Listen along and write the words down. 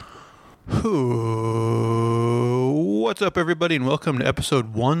What's up, everybody, and welcome to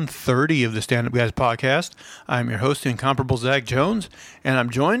episode 130 of the Stand Up Guys podcast. I'm your host, incomparable Zach Jones, and I'm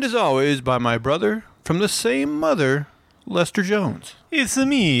joined, as always, by my brother from the same mother, Lester Jones. It's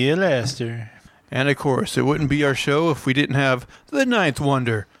me, Lester. And, of course, it wouldn't be our show if we didn't have the ninth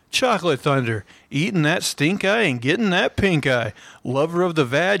wonder, Chocolate Thunder, eating that stink eye and getting that pink eye, lover of the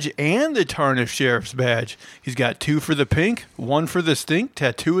vag and the tarnished sheriff's badge. He's got 2 for the pink, 1 for the stink,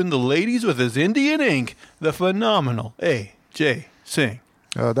 tattooing the ladies with his Indian ink, the phenomenal A.J. Singh.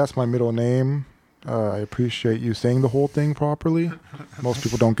 That's my middle name. I appreciate you saying the whole thing properly. Most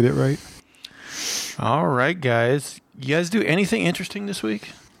people don't get it right. All right, guys. You guys do anything interesting this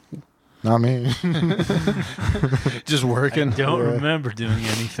week? Not me. Just working? I don't remember doing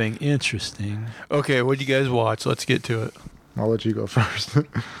anything interesting. Okay, what'd you guys watch? Let's get to it. I'll let you go first.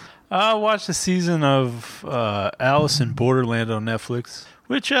 I watched a season of Alice in Borderland on Netflix,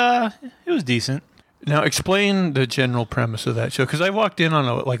 which it was decent. Now, explain the general premise of that show, because I walked in on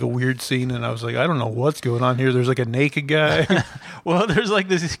a weird scene, and I was like, I don't know what's going on here. There's like a naked guy. Well, there's like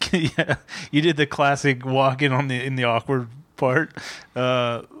this. Yeah, you did the classic walk in in the awkward part.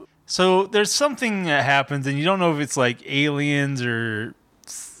 So there's something that happens, and you don't know if it's like aliens or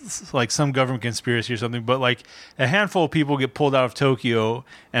like some government conspiracy or something, but like a handful of people get pulled out of Tokyo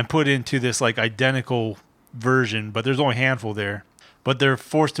and put into this like identical version, but there's only a handful there. But they're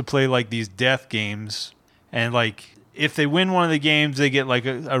forced to play like these death games, and like if they win one of the games, they get like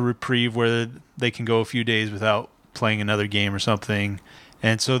a reprieve where they can go a few days without playing another game or something.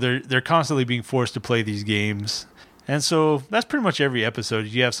 And so they're constantly being forced to play these games. And so that's pretty much every episode.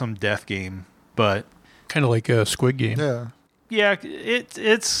 You have some death game, but Kind of like a Squid Game. yeah,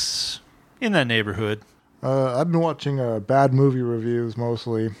 it's in that neighborhood. I've been watching bad movie reviews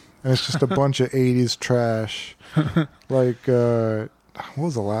mostly, and it's just a bunch of 80s trash. Like, what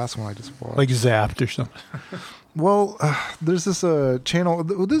was the last one I just watched? Like Zapped or something. Well, there's this channel.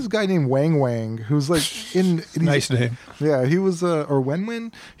 This guy named Wang Wang who's like in Nice name. Yeah, he was or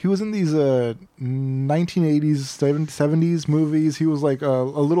Wen. He was in these 1980s, 70s movies. He was like a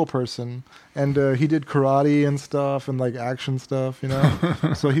little person, and he did karate and stuff and like action stuff, you know.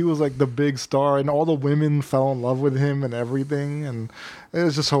 So he was like the big star, and all the women fell in love with him and everything. And it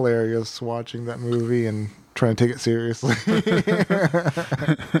was just hilarious watching that movie and trying to take it seriously.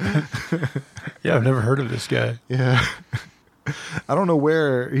 Yeah, I've never heard of this guy. Yeah. I don't know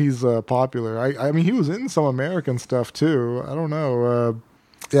where he's popular. I mean, he was in some American stuff too. I don't know.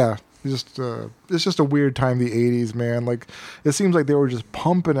 Yeah, it's just a weird time, the 80s, man. Like, it seems like they were just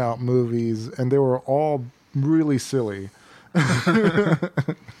pumping out movies, and they were all really silly. Yeah,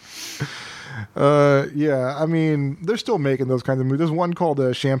 I mean, they're still making those kinds of movies. There's one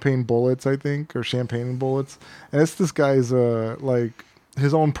called Champagne Bullets, I think, or Champagne and Bullets, and it's this guy's like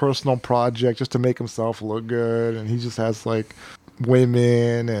his own personal project just to make himself look good, and he just has like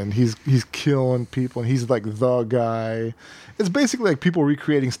women, and he's killing people, and he's like the guy. It's basically like people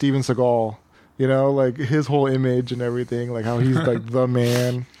recreating Steven Seagal, you know, like his whole image and everything, like how he's like the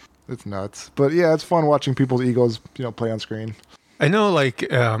man. It's nuts, but yeah, it's fun watching people's egos, you know, play on screen. I know, like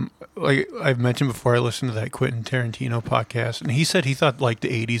I've mentioned before, I listened to that Quentin Tarantino podcast, and he said he thought like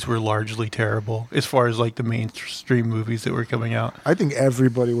the 80s were largely terrible as far as like the mainstream movies that were coming out. I think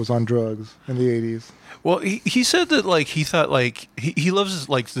everybody was on drugs in the 80s. Well, he said that like he thought like he loves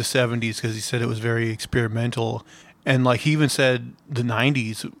like the 70s because he said it was very experimental, and like he even said the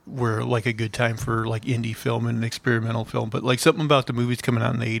 90s were like a good time for like indie film and experimental film, but like something about the movies coming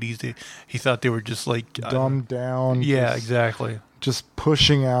out in the 80s, he thought they were just like dumbed down. Yeah, exactly. Just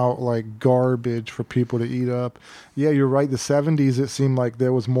pushing out like garbage for people to eat up. Yeah, you're right. The 70s, it seemed like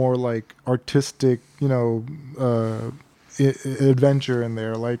there was more like artistic, you know, adventure in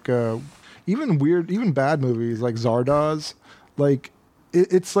there. Like even bad movies like Zardoz. Like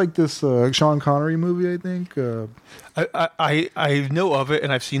it's like this Sean Connery movie, I think. I know of it,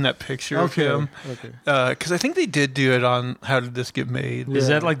 and I've seen that picture of him. Okay. Because I think they did do it on How Did This Get Made? Is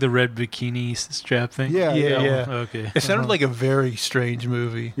that like the red bikini strap thing? Yeah. Okay. It sounded like a very strange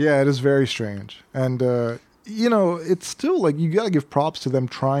movie. Yeah, it is very strange. And, you know, it's still like you got to give props to them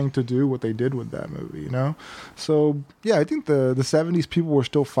trying to do what they did with that movie, you know? So, yeah, I think the 70s people were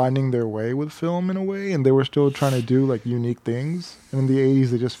still finding their way with film in a way, and they were still trying to do like unique things. And in the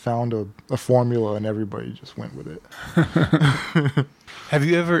 80s, they just found a formula, and everybody just went with it. Have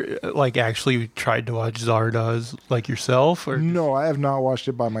you ever like actually tried to watch Zardoz like yourself? Or no, I have not watched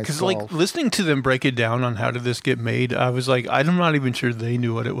it by myself. Because like listening to them break it down on How Did This Get Made, I was like, I'm not even sure they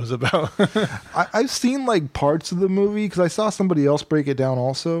knew what it was about. I've seen like parts of the movie because I saw somebody else break it down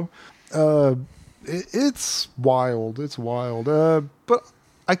also. It's wild. It's wild. But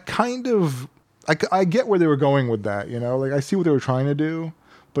I kind of I get where they were going with that, you know, like I see what they were trying to do,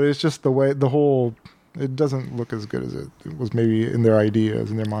 but it's just the way it doesn't look as good as it was maybe in their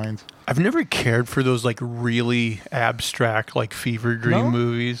ideas, in their minds. I've never cared for those like really abstract like fever dream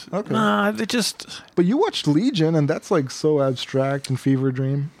movies. Okay. Nah, they just. But you watched Legion, and that's like so abstract and fever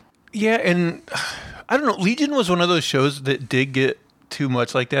dream. Yeah, and I don't know. Legion was one of those shows that did get too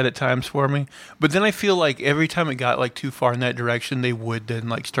much like that at times for me. But then I feel like every time it got like too far in that direction, they would then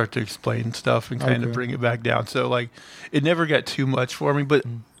like start to explain stuff and kind of bring it back down. So like it never got too much for me. But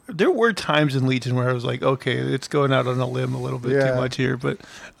there were times in Legion where I was like, okay, it's going out on a limb a little bit too much here. But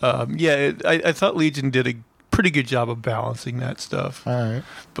I thought Legion did a pretty good job of balancing that stuff. All right.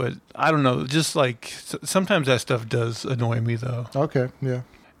 But I don't know. Just like sometimes that stuff does annoy me though. Okay. Yeah.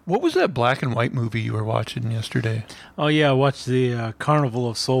 What was that black and white movie you were watching yesterday? Oh yeah, I watched the Carnival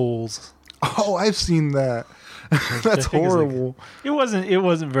of Souls. Oh, I've seen that. That's horrible. It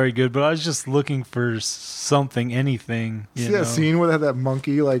wasn't very good, but I was just looking for something, anything. See that scene where they had that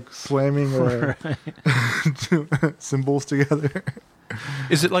monkey like slamming cymbals together?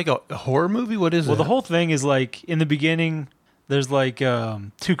 Is it like a horror movie? What is it? Well, the whole thing is like in the beginning, there's like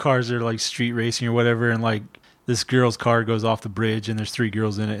two cars that are like street racing or whatever, and like this girl's car goes off the bridge, and there's three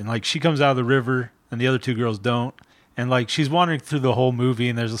girls in it, and like she comes out of the river, and the other two girls don't, and like she's wandering through the whole movie,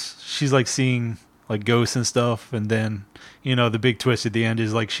 and she's like seeing like ghosts and stuff, and then the big twist at the end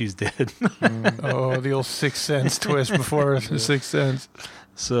is like she's dead. Oh, the old Sixth Sense twist before the Sixth Sense.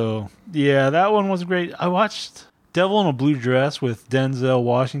 So yeah, that one was great. I watched Devil in a Blue Dress with Denzel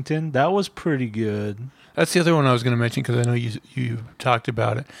Washington. That was pretty good. That's the other one I was going to mention because I know you talked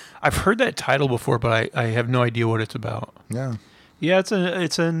about it. I've heard that title before, but I have no idea what it's about. Yeah. Yeah,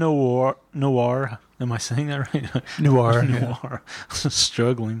 it's a noir. Am I saying that right? Noir. Noir.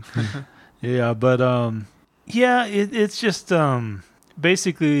 Struggling. Yeah, but it's just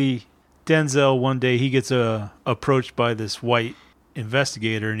basically Denzel one day he gets approached by this white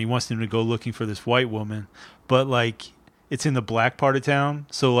investigator, and he wants him to go looking for this white woman, but like it's in the black part of town,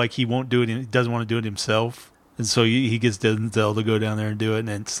 so like he won't do it. He doesn't want to do it himself, and so he gets Denzel to go down there and do it, and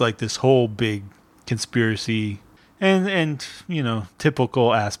it's like this whole big conspiracy, and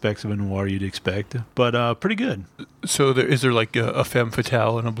typical aspects of a noir you'd expect, but pretty good. So is there like a femme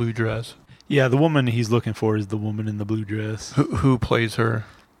fatale in a blue dress? Yeah, the woman he's looking for is the woman in the blue dress. Who plays her?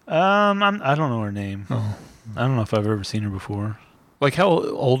 I don't know her name. Oh. I don't know if I've ever seen her before. Like how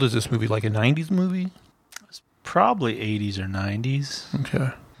old is this movie? Like a 90s movie? Probably 80s or 90s.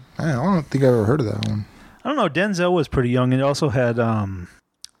 Okay. I don't think I've ever heard of that one. I don't know. Denzel was pretty young. It also had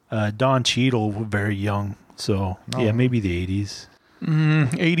Don Cheadle very young. So, yeah, maybe the 80s.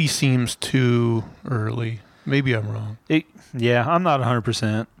 80 seems too early. Maybe I'm wrong. I'm not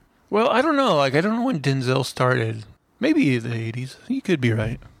 100%. Well, I don't know. Like, I don't know when Denzel started. Maybe the 80s. You could be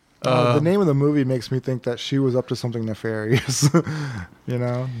right. The name of the movie makes me think that she was up to something nefarious.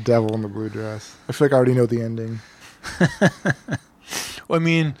 Devil in the Blue Dress. I feel like I already know the ending. Well, I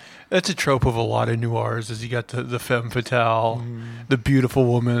mean, that's a trope of a lot of noirs. Is you got the femme fatale, the beautiful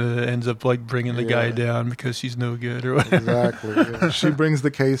woman that ends up like bringing the guy down because she's no good or whatever. Exactly. Yeah. She brings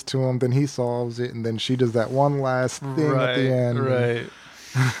the case to him, then he solves it, and then she does that one last thing at the end. Right.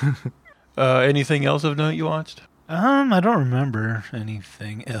 Anything else of note you watched? I don't remember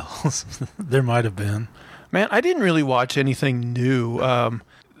anything else. There might have been. Man, I didn't really watch anything new.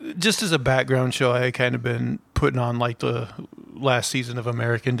 Just as a background show, I had kind of been putting on like the last season of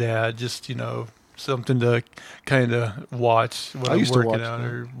American Dad, just, something to kind of watch when I'm working out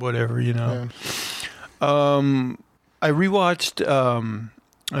or whatever, Yeah. I rewatched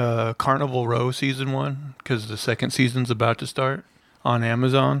Carnival Row season 1 because the second season's about to start on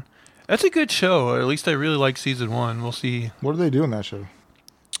Amazon. That's a good show. At least I really like season 1. We'll see. What do they do in that show?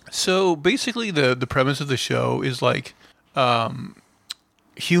 So basically the premise of the show is like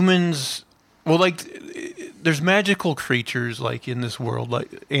humans, well, like there's magical creatures like in this world,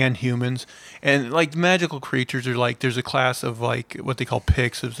 like, and humans, and like magical creatures are like, there's a class of like what they call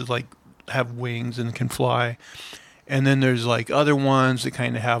pixies that like have wings and can fly. And then there's like other ones that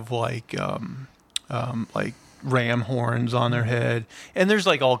kind of have like ram horns on their head, and there's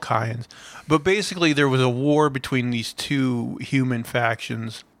like all kinds. But basically there was a war between these two human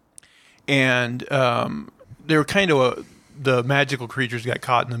factions, and they were kind of the magical creatures got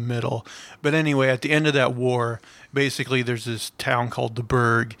caught in the middle. But anyway, at the end of that war, basically there's this town called the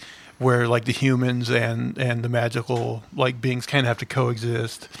Burg where like the humans and the magical like beings kind of have to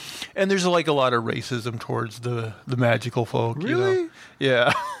coexist, and there's like a lot of racism towards the magical folk. Really?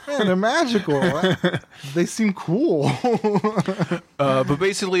 Yeah. Man, they're magical. They seem cool. But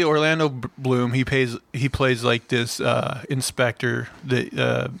basically, Orlando Bloom, he plays like this inspector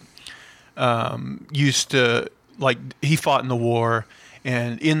that used to, like, he fought in the war,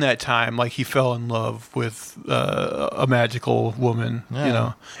 and in that time, like, he fell in love with a magical woman, you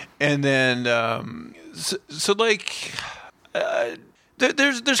know, and then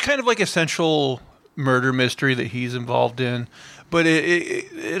there's kind of like a central murder mystery that he's involved in, but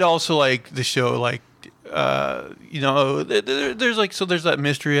it also, like, the show, like, there's like, so there's that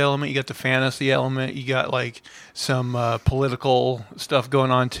mystery element, you got the fantasy element, you got like some political stuff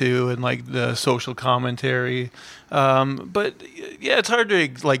going on too, and like the social commentary, but yeah, it's hard to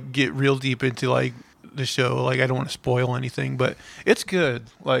like get real deep into like the show. Like, I don't want to spoil anything, but it's good.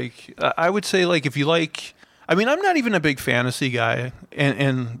 Like, I would say, like, if you like, I mean, I'm not even a big fantasy guy,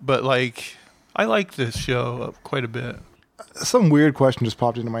 but like, I like this show quite a bit. Some weird question just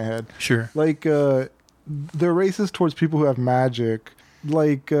popped into my head. Sure. Like, they're racist towards people who have magic.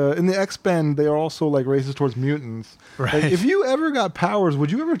 Like, in the X-Men, they are also, like, racist towards mutants. Right. Like, if you ever got powers,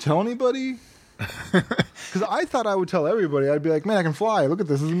 would you ever tell anybody? Because I thought I would tell everybody. I'd be like, man, I can fly. Look at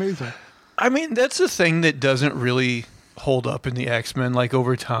this. This is amazing. I mean, that's the thing that doesn't really hold up in the X-Men, like,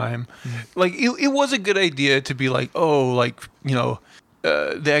 over time. Like, it was a good idea to be like, oh, like, you know,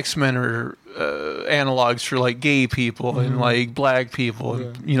 the X-Men are analogs for, like, gay people and, like, black people,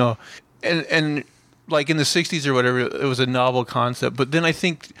 and, you know, and like in the 60s or whatever, it was a novel concept. But then I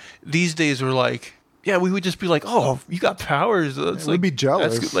think these days we're like, yeah, we would just be like, oh, you got powers. That's we'd be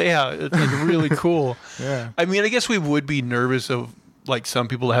jealous. That's, yeah, it's like really cool. Yeah. I mean, I guess we would be nervous of like some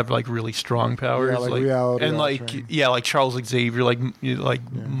people that have like really strong powers, Yeah, like reality and like altering. yeah, like Charles Xavier, like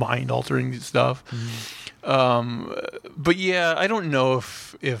mind altering stuff. But yeah, I don't know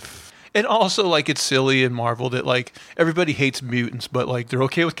if. And also, like, it's silly in Marvel that, like, everybody hates mutants, but, like, they're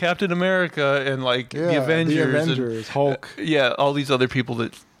okay with Captain America and, like, the Avengers. Hulk. Yeah, all these other people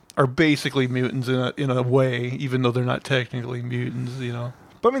that are basically mutants in a way, even though they're not technically mutants, you know.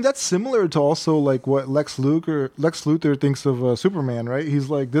 But, I mean, that's similar to also, like, what Lex Luthor thinks of Superman, right? He's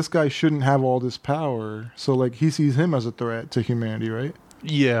like, this guy shouldn't have all this power. So, like, he sees him as a threat to humanity, right?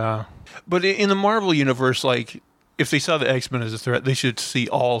 Yeah. But in the Marvel universe, like, if they saw the X-Men as a threat, they should see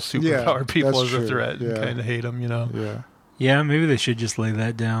all superpowered people as a threat and kind of hate them, you know? Yeah. Yeah, maybe they should just lay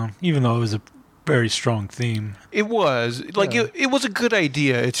that down, even though it was a very strong theme. It was. Like, it was a good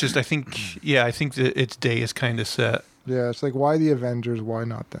idea. It's just, I think that its day is kind of set. Yeah, it's like, why the Avengers? Why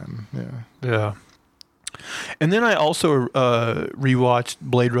not them? Yeah. Yeah. And then I also rewatched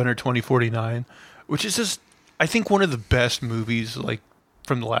Blade Runner 2049, which is just, I think, one of the best movies, like,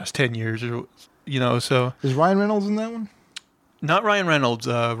 from the last 10 years, or, you know, so. Is Ryan Reynolds in that one? Not Ryan Reynolds,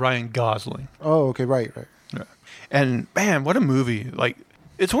 Ryan Gosling. Oh, okay, right. Yeah. And, man, what a movie. Like,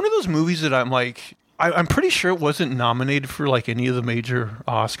 it's one of those movies that I'm like, I'm pretty sure it wasn't nominated for, like, any of the major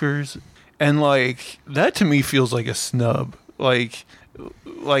Oscars. And, like, that to me feels like a snub. Like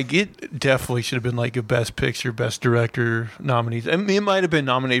it definitely should have been, like, a Best Picture, Best Director nominees. I mean, it might have been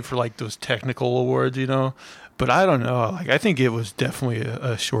nominated for, like, those technical awards, you know? But I don't know. Like, I think it was definitely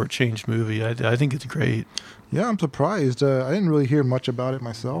a shortchanged movie. I think it's great. Yeah, I'm surprised. I didn't really hear much about it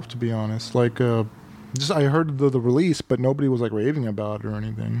myself, to be honest. Like, just I heard the release, but nobody was like raving about it or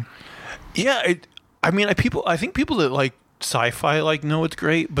anything. Yeah, I think people that like sci-fi like know it's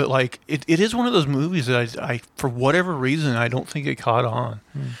great, but like it is one of those movies that I for whatever reason I don't think it caught on.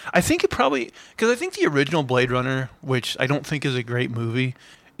 I think it probably because I think the original Blade Runner, which I don't think is a great movie.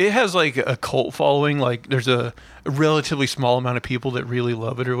 It has like a cult following. Like there's a relatively small amount of people that really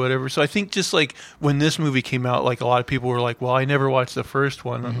love it or whatever. So I think just like when this movie came out, like a lot of people were like, "Well, I never watched the first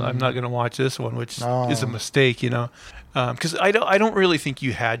one. I'm not going to watch this one," which is a mistake, you know. Because I don't really think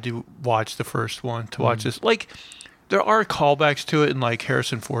you had to watch the first one to watch this. Like there are callbacks to it, and like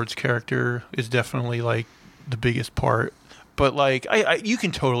Harrison Ford's character is definitely like the biggest part. But like you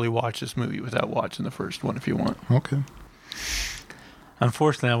can totally watch this movie without watching the first one if you want. Okay.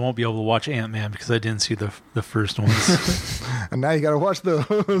 Unfortunately, I won't be able to watch Ant-Man because I didn't see the first ones. And now you got to watch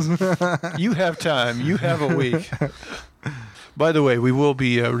those. You have time. You have a week. By the way, we will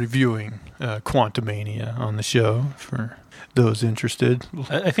be reviewing Quantumania on the show for those interested.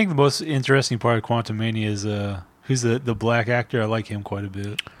 I think the most interesting part of Quantumania is who's the black actor. I like him quite a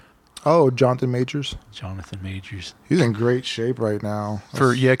bit. Oh, Jonathan Majors. He's in great shape right now.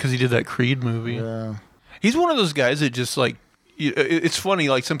 Because he did that Creed movie. Yeah. He's one of those guys that just like, it's funny.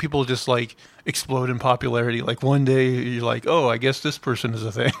 Like some people just like explode in popularity. Like one day you're like, oh, I guess this person is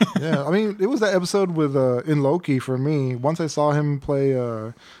a thing. Yeah, I mean, it was that episode with in Loki for me. Once I saw him play,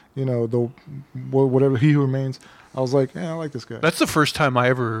 whatever He Who Remains, I was like, yeah, I like this guy. That's the first time I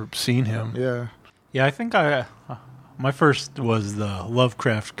ever seen him. Yeah. Yeah, I think my first was the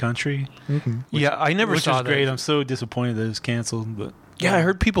Lovecraft Country. Mm-hmm. Yeah, I never which saw is that. great. I'm so disappointed that it was canceled, but Yeah, I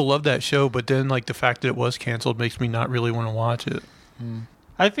heard people love that show, but then like the fact that it was canceled makes me not really want to watch it.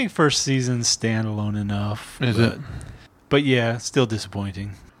 I think first season's standalone enough. Is it? But yeah, still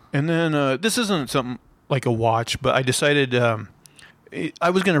disappointing. And then this isn't something like a watch, but I decided I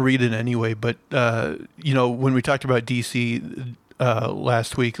was going to read it anyway. But when we talked about DC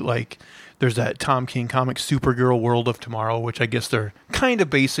last week, like there's that Tom King comic Supergirl World of Tomorrow, which I guess they're kind of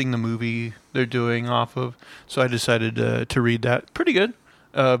basing the movie they're doing off of. So I decided to read that. Pretty good.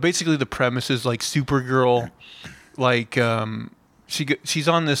 Basically, the premise is like Supergirl, like she's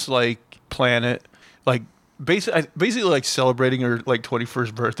on this like planet, like basically like celebrating her like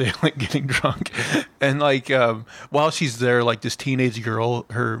 21st birthday, like getting drunk, and like while she's there, like this teenage girl,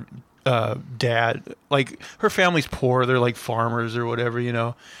 her dad, like her family's poor, they're like farmers or whatever,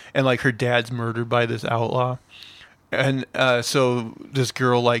 and like her dad's murdered by this outlaw, and so this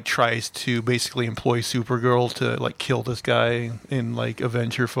girl like tries to basically employ Supergirl to like kill this guy and like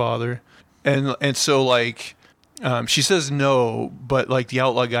avenge her father, and so like she says no, but like the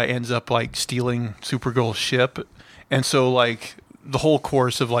outlaw guy ends up like stealing Supergirl's ship, and so like the whole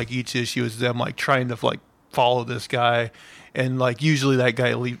course of like each issue is them like trying to like follow this guy, and like usually that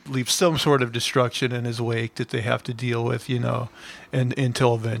guy leaves some sort of destruction in his wake that they have to deal with, and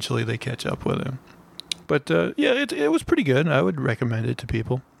until eventually they catch up with him. But yeah, it was pretty good. I would recommend it to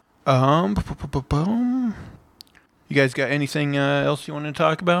people. You guys got anything else you want to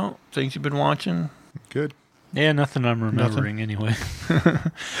talk about? Things you've been watching? Good. Yeah, nothing I'm remembering anyway.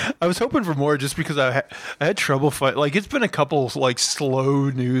 I was hoping for more just because I had trouble like it's been a couple like slow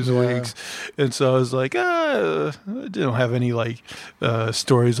news weeks, and so I was like, I don't have any like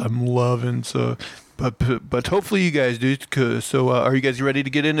stories I'm loving. So, but hopefully you guys do. So, are you guys ready to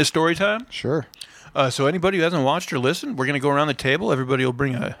get into story time? Sure. So anybody who hasn't watched or listened, we're going to go around the table. Everybody will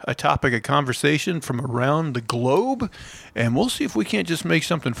bring a topic of conversation from around the globe, and we'll see if we can't just make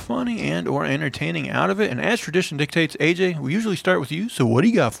something funny and or entertaining out of it. And as tradition dictates, AJ, we usually start with you. So what do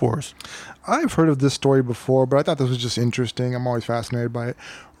you got for us? I've heard of this story before, but I thought this was just interesting. I'm always fascinated by it.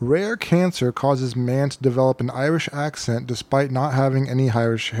 Rare cancer causes man to develop an Irish accent despite not having any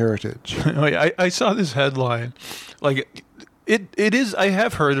Irish heritage. I saw this headline. Like... It is. I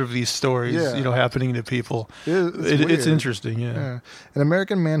have heard of these stories, happening to people. It's interesting, yeah. An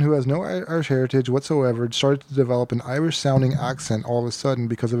American man who has no Irish heritage whatsoever started to develop an Irish-sounding accent all of a sudden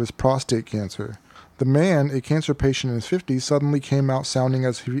because of his prostate cancer. The man, a cancer patient in his 50s, suddenly came out sounding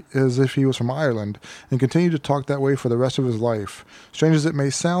as if he was from Ireland and continued to talk that way for the rest of his life. Strange as it may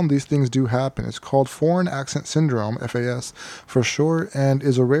sound, these things do happen. It's called Foreign Accent Syndrome, FAS, for short, and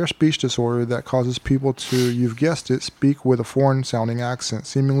is a rare speech disorder that causes people to, you've guessed it, speak with a foreign-sounding accent,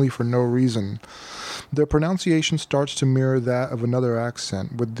 seemingly for no reason. Their pronunciation starts to mirror that of another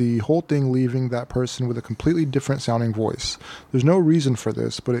accent, with the whole thing leaving that person with a completely different sounding voice. There's no reason for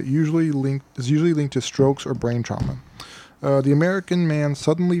this, but it is usually linked to strokes or brain trauma. The American man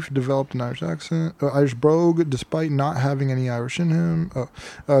suddenly developed an Irish accent, Irish brogue, despite not having any Irish in him.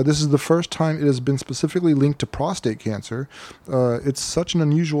 This is the first time it has been specifically linked to prostate cancer. It's such an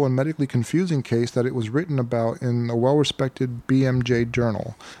unusual and medically confusing case that it was written about in a well-respected BMJ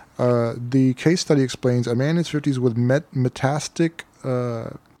journal. The case study explains a man in his 50s with metastatic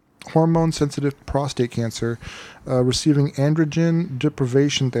hormone-sensitive prostate cancer receiving androgen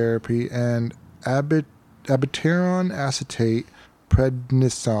deprivation therapy and abiraterone acetate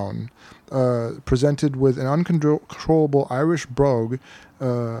prednisone, presented with an uncontrollable Irish brogue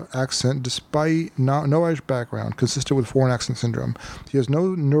accent despite no Irish background, consistent with foreign accent syndrome. He had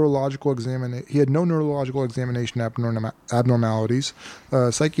no neurological examination abnormalities,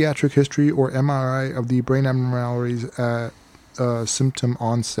 psychiatric history, or MRI of the brain abnormalities at symptom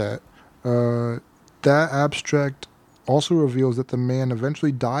onset. That abstract also reveals that the man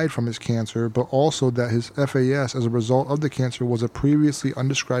eventually died from his cancer, but also that his FAS as a result of the cancer was a previously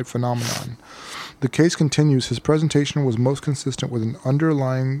undescribed phenomenon. The case continues. His presentation was most consistent with an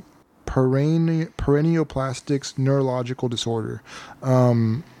underlying paraneoplastic neurological disorder,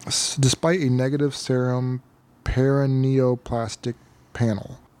 despite a negative serum paraneoplastic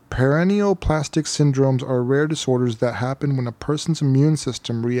panel. Paraneoplastic syndromes are rare disorders that happen when a person's immune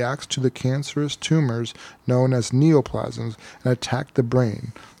system reacts to the cancerous tumors known as neoplasms and attack the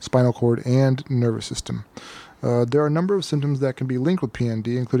brain, spinal cord, and nervous system. There are a number of symptoms that can be linked with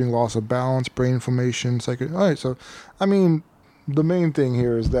PND, including loss of balance, brain inflammation, All right, so, I mean, the main thing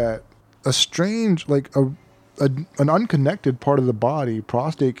here is that a strange, like an unconnected part of the body,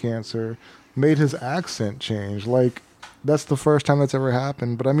 prostate cancer, made his accent change. Like, that's the first time that's ever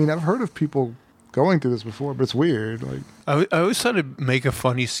happened. But I mean, I've heard of people going through this before, but it's weird. Like, I always thought it'd make a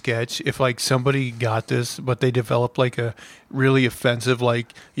funny sketch if like somebody got this, but they developed like a really offensive,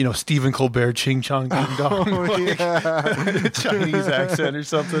 like, you know, Stephen Colbert ching chong ding dong, like, Chinese accent or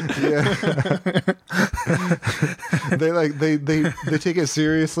something. Yeah. they take it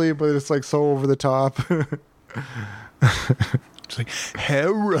seriously, but it's like so over the top. It's like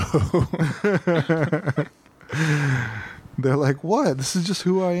hero. They're like, what? This is just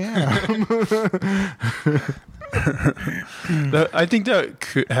who I am. I think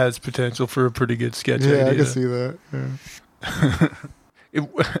that has potential for a pretty good sketch idea. Yeah, I can see that.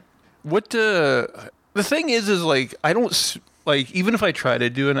 Yeah. The thing is like I don't like, even if I try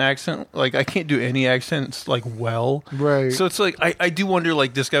to do an accent, like I can't do any accents like well. Right. So it's like I do wonder,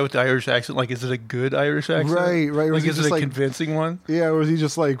 like, this guy with the Irish accent, like, is it a good Irish accent? Right. Like, is it a convincing one? Yeah, or is he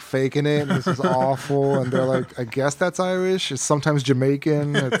just like faking it? And this is awful, and they're like, I guess that's Irish. It's sometimes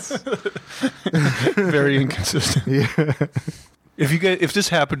Jamaican. It's very inconsistent. Yeah. If this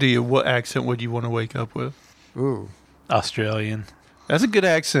happened to you, what accent would you want to wake up with? Ooh, Australian. That's a good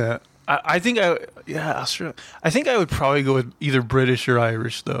accent. I think Australia. I think I would probably go with either British or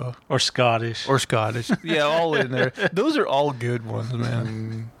Irish, though. Or Scottish. Yeah, all in there. Those are all good ones,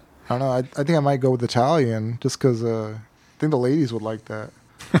 man. I don't know. I think I might go with Italian, just because I think the ladies would like that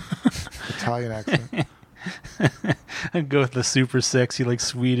Italian accent. I'd go with the super sexy, like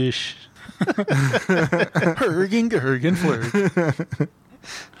Swedish. Hergen flirt.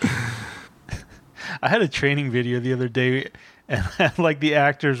 I had a training video the other day, and like the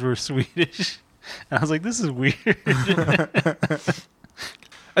actors were Swedish. And I was like, this is weird.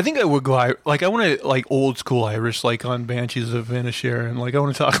 I think I would go, like, I want to, like, old school Irish, like on Banshees of Inisherin. Like, I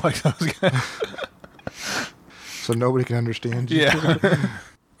want to talk like those guys. So nobody can understand you. Yeah.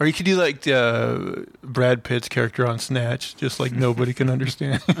 Or you could do, like, Brad Pitt's character on Snatch, just like nobody can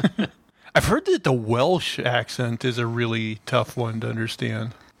understand. I've heard that the Welsh accent is a really tough one to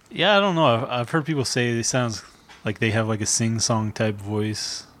understand. Yeah, I don't know. I've heard people say it sounds like they have like a sing-song type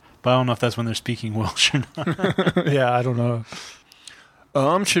voice. But I don't know if that's when they're speaking Welsh or not. Yeah, I don't know.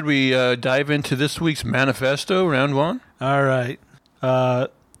 Should we dive into this week's manifesto, round one? All right.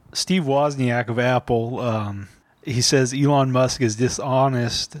 Steve Wozniak of Apple, he says Elon Musk is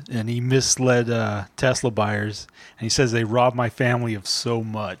dishonest and he misled Tesla buyers. And he says they robbed my family of so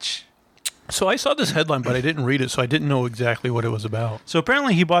much. So I saw this headline, but I didn't read it, so I didn't know exactly what it was about. So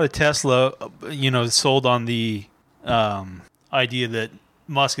apparently he bought a Tesla, sold on the idea that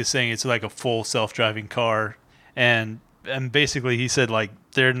Musk is saying it's like a full self-driving car. And basically he said, like,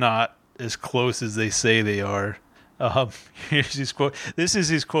 they're not as close as they say they are. Here's his quote. This is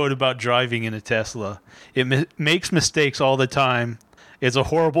his quote about driving in a Tesla. It makes mistakes all the time. It's a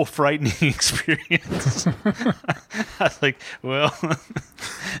horrible, frightening experience. I was like, well,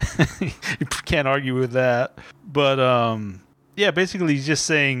 you can't argue with that. But, yeah, basically he's just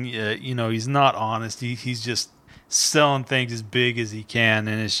saying, he's not honest. He's just selling things as big as he can,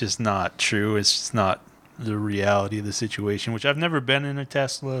 and it's just not true. It's just not the reality of the situation, which I've never been in a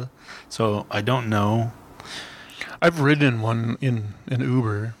Tesla, so I don't know. I've ridden one in an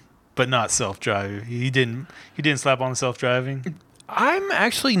Uber. But not self-driving. He didn't slap on the self-driving? I'm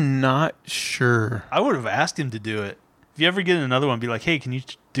actually not sure. I would have asked him to do it. If you ever get another one, be like, hey, can you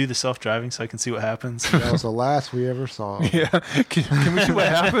do the self-driving so I can see what happens? That was the last we ever saw. Yeah. Can we see what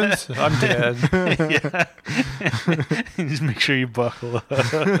happens? I'm dead. Just make sure you buckle up.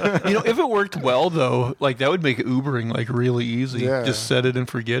 If it worked well, though, like, that would make Ubering, like, really easy. Yeah. Just set it and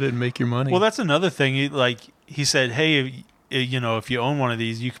forget it and make your money. Well, that's another thing. He said, hey, if you own one of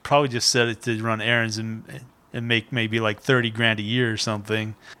these, you could probably just set it to run errands and make maybe like $30,000 a year or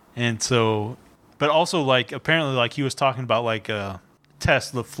something. And so, but also, like, apparently, like, he was talking about like a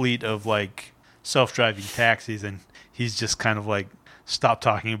Tesla fleet of like self-driving taxis, and he's just kind of like stopped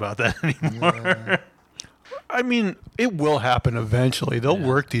talking about that anymore. Yeah. I mean, it will happen eventually. They'll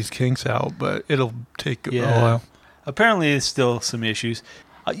work these kinks out, but it'll take a while. Apparently, there's still some issues.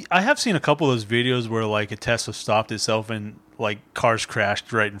 I have seen a couple of those videos where like a Tesla stopped itself and like cars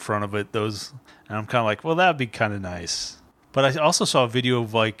crashed right in front of it. And I'm kind of like, well, that'd be kind of nice. But I also saw a video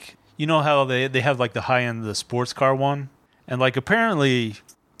of like, how they have like the high end of the sports car one, and like apparently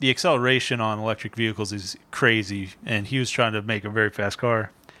the acceleration on electric vehicles is crazy. And he was trying to make a very fast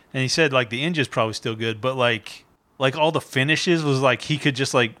car, and he said like the engine's probably still good, but like all the finishes was like he could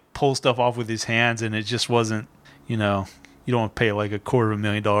just like pull stuff off with his hands, and it just wasn't, you don't want to pay like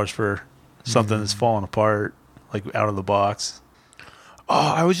 $250,000 for something that's falling apart, like out of the box.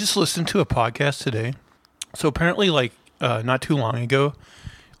 Oh, I was just listening to a podcast today. So apparently, like, not too long ago,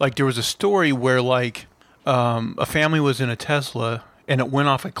 like, there was a story where, like, a family was in a Tesla and it went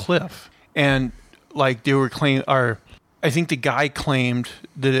off a cliff. And, like, they were I think the guy claimed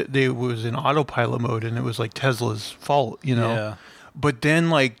that it was in autopilot mode and it was, like, Tesla's fault, Yeah. But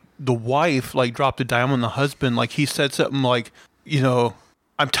then, like, the wife, like, dropped a dime on the husband. Like, he said something like,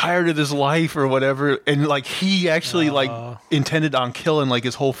 I'm tired of this life or whatever. And, like, he actually, like, intended on killing, like,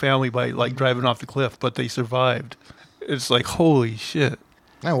 his whole family by, like, driving off the cliff. But they survived. It's like, holy shit.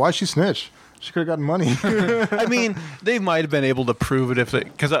 Man, why'd she snitch? She could have gotten money. I mean, they might have been able to prove it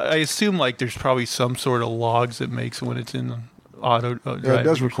because I assume, like, there's probably some sort of logs it makes when it's in auto driving. Yeah, it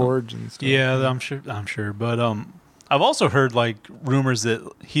does record and stuff. Yeah, I'm sure. But I've also heard, like, rumors that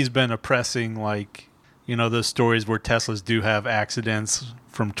he's been oppressing, like, those stories where Teslas do have accidents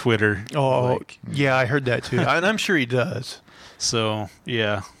from Twitter. Oh, like, yeah, I heard that too. And I'm sure he does. So,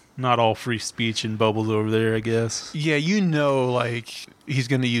 yeah, not all free speech and bubbles over there, I guess. Yeah, like, he's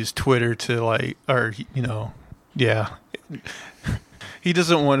going to use Twitter to, like, or, yeah. He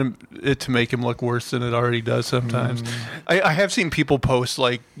doesn't want it to make him look worse than it already does sometimes. I have seen people post,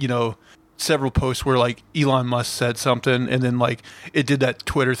 like, several posts where, like, Elon Musk said something and then, like, it did that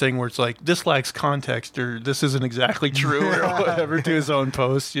Twitter thing where it's like, this lacks context or this isn't exactly true or whatever to his own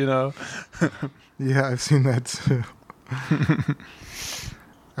post, Yeah, I've seen that too.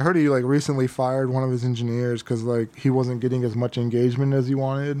 I heard he, like, recently fired one of his engineers because, like, he wasn't getting as much engagement as he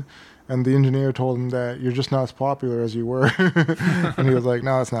wanted. And the engineer told him that you're just not as popular as you were. And he was like,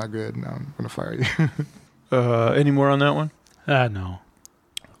 no, that's not good. No, I'm going to fire you. Any more on that one? No.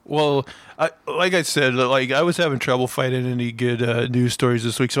 Well, like I said, like, I was having trouble finding any good news stories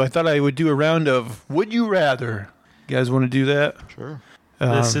this week, so I thought I would do a round of Would You Rather. You guys want to do that? Sure.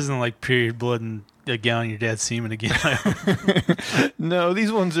 This isn't like period blood and a gallon of your dad's semen again. No,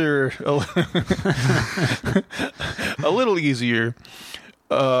 these ones are a little easier.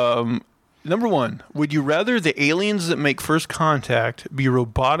 Number one, would you rather the aliens that make first contact be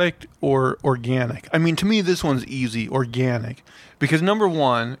robotic or organic? I mean, to me, this one's easy, organic. Because number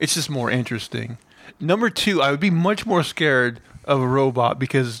one, it's just more interesting. Number two, I would be much more scared of a robot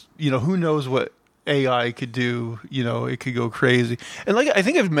because, who knows what AI could do, it could go crazy. And, like, I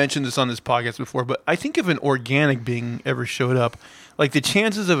think I've mentioned this on this podcast before, but I think if an organic being ever showed up, like, the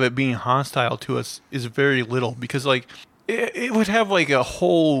chances of it being hostile to us is very little because, like, it would have, like, a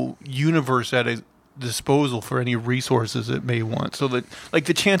whole universe at its disposal for any resources it may want. So that, like,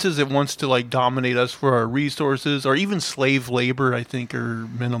 the chances it wants to, like, dominate us for our resources or even slave labor, I think, are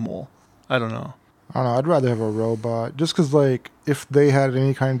minimal. I don't know. I'd rather have a robot just because, like, if they had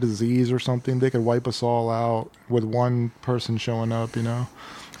any kind of disease or something, they could wipe us all out with one person showing up,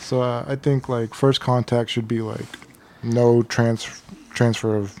 So I think, like, first contact should be, like, no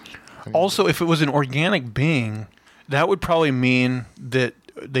transfer of... Also, if it was an organic being, that would probably mean that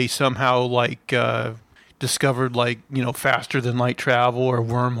they somehow, like, discovered, like, faster than light travel or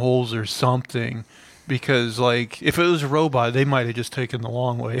wormholes or something. Because, like, if it was a robot, they might have just taken the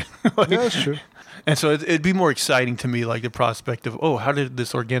long way. Yeah, that's true. And so it'd be more exciting to me, like, the prospect of, how did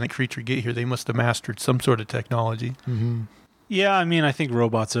this organic creature get here? They must have mastered some sort of technology. Mm-hmm. Yeah, I mean, I think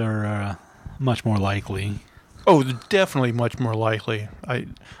robots are much more likely. Oh, definitely much more likely. I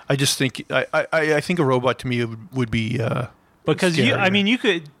just think I think a robot to me would be because scarier. you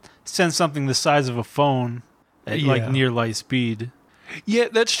could send something the size of a phone at like near light speed. Yeah,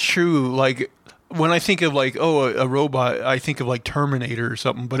 that's true. Like, when I think of, like, a robot, I think of, like, Terminator or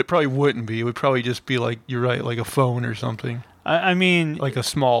something, but it probably wouldn't be. It would probably just be, like, you're right, like a phone or something. I mean, like a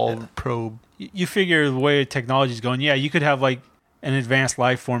small probe. You figure the way technology's going, you could have, like, an advanced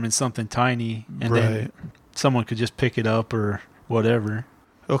life form in something tiny, and then someone could just pick it up or whatever.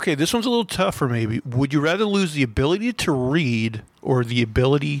 Okay, this one's a little tougher maybe. Would you rather lose the ability to read or the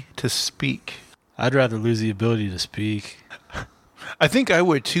ability to speak? I'd rather lose the ability to speak. I think I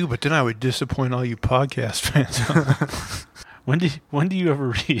would too, but then I would disappoint all you podcast fans. When do you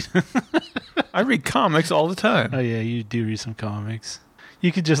ever read? I read comics all the time. Oh yeah, you do read some comics.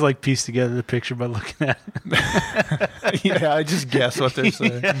 You could just, like, piece together the picture by looking at it. Yeah, I just guess what they're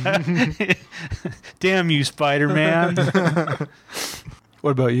saying. Yeah. Damn you, Spider-Man. What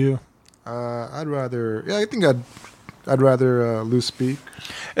about you? I'd rather. Yeah, I think I'd rather lose speak.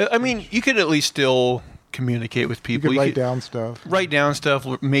 I mean, you could at least still communicate with people. You could write down stuff. Write down stuff.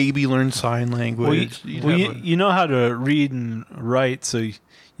 Maybe learn sign language. You know how to read and write, so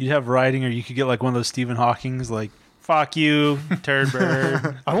you'd have writing, or you could get, like, one of those Stephen Hawking's, like, Fuck you, turd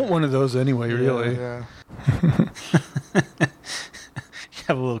bird. I want one of those anyway, really. Yeah. You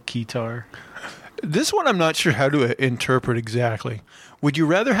have a little keytar. This one I'm not sure how to interpret exactly. Would you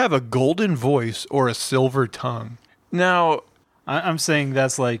rather have a golden voice or a silver tongue? Now, I'm saying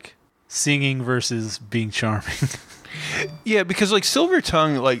that's like singing versus being charming. yeah, because like silver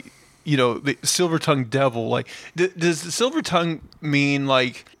tongue, like, you know, the silver tongue devil, like, does the silver tongue mean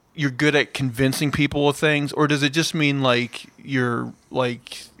like you're good at convincing people of things, or does it just mean like you're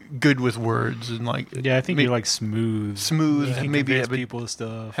like good with words and like Yeah, I think you're like smooth. smooth, You can maybe convince have people and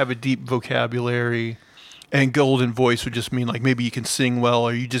stuff. have a deep vocabulary, and golden voice would just mean like maybe you can sing well,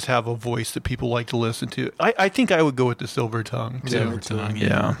 or you just have a voice that people like to listen to. I think I would go with the silver tongue too. Yeah, me too. tongue,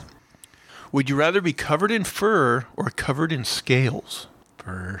 Yeah. Would you rather be covered in fur or covered in scales?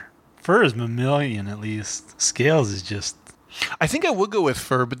 Fur. Fur is mammalian at least. Scales is just I think I would go with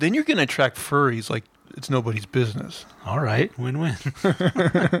fur, but then you're going to attract furries like it's nobody's business. all right. Win-win.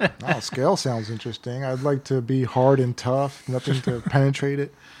 Oh, scale sounds interesting. I'd like to be hard and tough, nothing to penetrate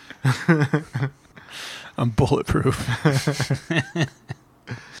it. I'm bulletproof.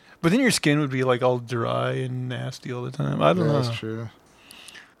 But then your skin would be like all dry and nasty all the time. I don't know. That's true.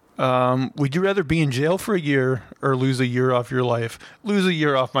 Would you rather be in jail for a year or lose a year off your life? Lose a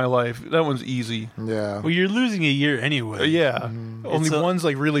year off my life. That one's easy. Yeah. Well, you're losing a year anyway. Yeah. Only It's a- one's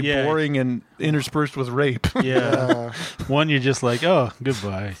like really yeah. boring and interspersed with rape. Yeah. One, you're just like, oh,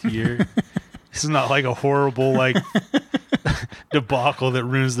 goodbye, year. This is not like a horrible like debacle that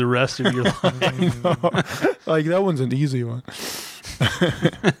ruins the rest of your life. Like that one's an easy one.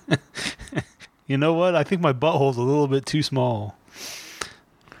 You know what? I think my butthole's a little bit too small.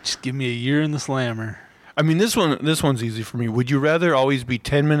 Just give me a year in the slammer. I mean, this one's easy for me. Would you rather always be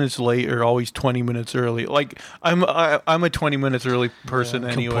 10 minutes late or always 20 minutes early? Like I'm a 20 minutes early person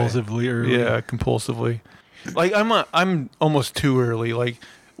anyway. Compulsively early. Yeah, compulsively. Like I'm almost too early. Like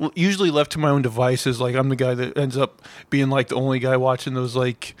usually left to my own devices. Like I'm the guy that ends up being like the only guy watching those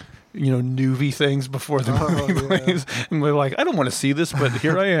like, you know, newbie things before the movie plays. And they're like, I don't want to see this, but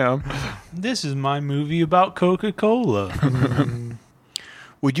here I am. This is my movie about Coca-Cola.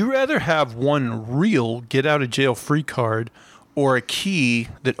 Would you rather have one real get out of jail free card or a key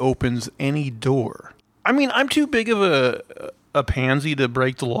that opens any door? I mean, I'm too big of a pansy to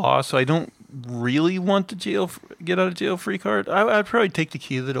break the law, so I don't really want the get out of jail free card. I'd probably take the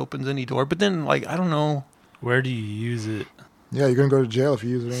key that opens any door, but then like I don't know. Where do you use it? Yeah, you're going to go to jail if you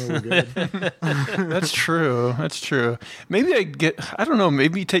use it anywhere good. That's true. That's true. Maybe I don't know,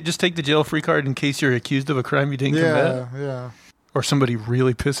 maybe just take the jail free card in case you're accused of a crime you didn't commit. Yeah. Or somebody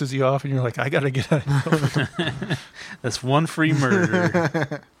really pisses you off and you're like, I got to get out of jail. That's one free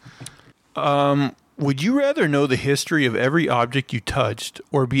murder. Would you rather know the history of every object you touched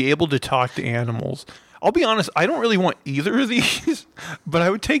or be able to talk to animals? I'll be honest, I don't really want either of these, but I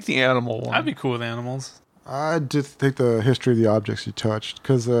would take the animal one. I'd be cool with animals. I'd just take the history of the objects you touched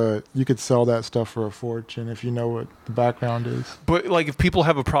because you could sell that stuff for a fortune if you know what the background is. But like if people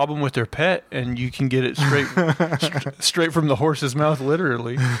have a problem with their pet and you can get it straight from the horse's mouth,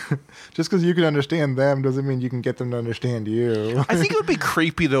 literally. Just because you can understand them doesn't mean you can get them to understand you. I think it would be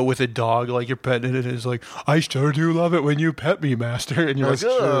creepy though with a dog, like you're petting it and it's like, I sure do love it when you pet me, master. And you're That's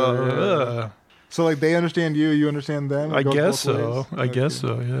like, true, ugh, yeah. So like they understand you, you understand them? I It goes guess both so. ways? I guess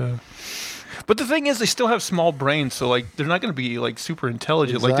so, yeah. But the thing is, they still have small brains, so like they're not going to be like super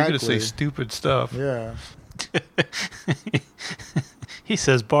intelligent. Like they're going to say Exactly. stupid stuff. Yeah. He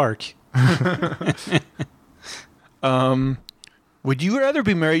says bark. Would you rather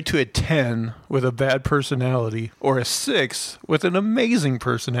be married to a 10 with a bad personality or a 6 with an amazing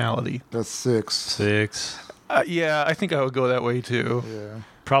personality? That's 6. 6. Yeah, I think I would go that way too. Yeah.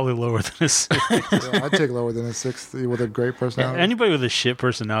 Probably lower than a 6. Yeah, I'd take lower than a 6 with a great personality. Anybody with a shit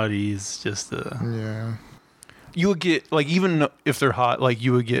personality is just Yeah. You would get, like, even if they're hot, like,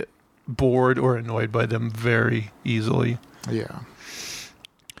 you would get bored or annoyed by them very easily. Yeah.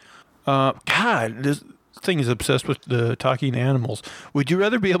 God, this thing is obsessed with the talking animals. Would you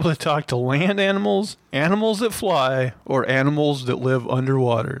rather be able to talk to land animals, animals that fly, or animals that live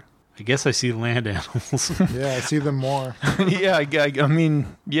underwater? I guess I see land animals. Yeah, I see them more. Yeah, I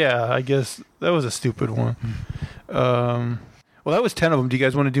mean, yeah, I guess that was a stupid one. Well, that was 10 of them. Do you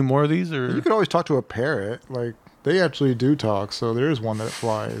guys want to do more of these? Or You could always talk to a parrot. Like, they actually do talk, so there is one that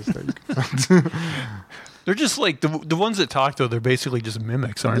flies. they're just like, the ones that talk, though, they're basically just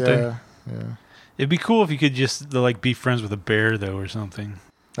mimics, aren't they? Yeah. It'd be cool if you could just like be friends with a bear though or something.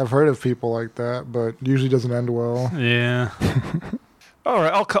 I've heard of people like that, but usually doesn't end well. Yeah. All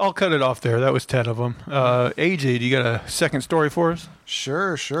right, I'll cut it off there. That was 10 of them. AJ, do you got a second story for us?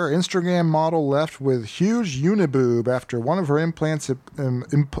 Sure. Instagram model left with huge uniboob after one of her implants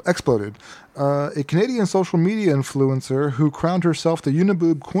exploded. A Canadian social media influencer who crowned herself the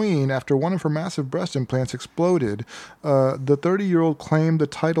uniboob queen after one of her massive breast implants exploded. The 30-year-old claimed the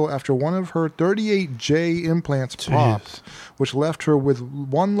title after one of her 38J implants popped, which left her with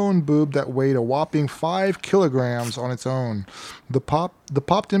one lone boob that weighed a whopping 5 kilograms on its own. The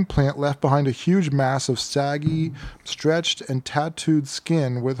popped implant left behind a huge mass of saggy, stretched, and tattooed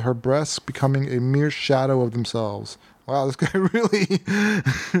skin, with her breasts becoming a mere shadow of themselves. Wow, this guy really...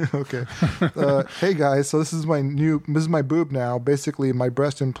 Okay. Hey guys, so this is my boob now. Basically, my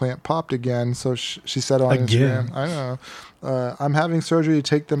breast implant popped again, so she said on Instagram. I know. I'm having surgery to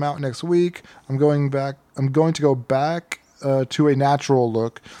take them out next week. I'm going to go back to a natural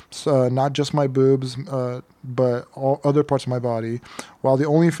look, so not just my boobs, but all other parts of my body. While the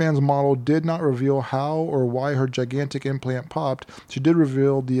OnlyFans model did not reveal how or why her gigantic implant popped, she did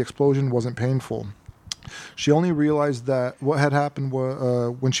reveal the explosion wasn't painful. She only realized that what had happened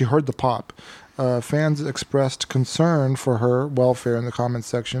when she heard the pop. Fans expressed concern for her welfare in the comments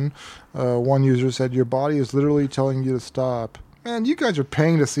section. One user said, "Your body is literally telling you to stop." Man, you guys are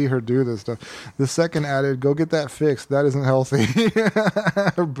paying to see her do this stuff. The second added, "Go get that fixed. That isn't healthy."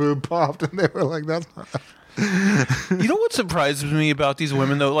 Her boob popped, and they were like, "That's not." You know what surprises me about these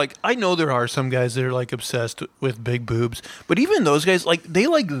women, though? Like, I know there are some guys that are, like, obsessed with big boobs, but even those guys, like, they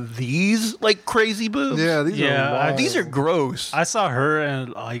like these, like, crazy boobs. Yeah, these are gross. I saw her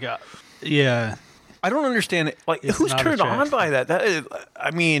and, like, yeah. I don't understand it. Like, It's who's not turned on attractive. by that? That is,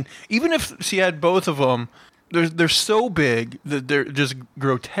 I mean, even if she had both of them, they're so big that they're just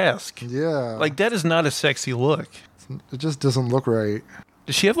grotesque. Yeah. Like, that is not a sexy look. It just doesn't look right.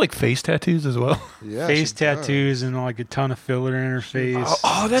 Does she have, like, face tattoos as well? Yeah. Face she does. tattoos and, like, a ton of filler in her face.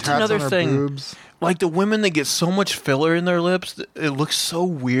 Oh, that's Tats another on her thing. boobs. Like, the women that get so much filler in their lips, it looks so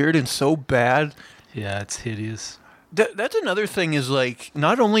weird and so bad. Yeah, it's hideous. That's another thing is, like,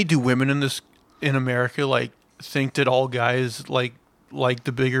 not only do women in America, like, think that all guys like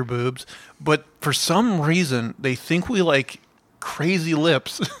the bigger boobs, but for some reason they think we like crazy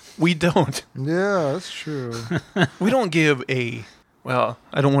lips. We don't. Yeah, that's true. We don't give a... Well,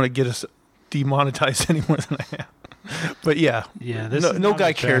 I don't want to get us demonetized any more than I am. But yeah, this is no not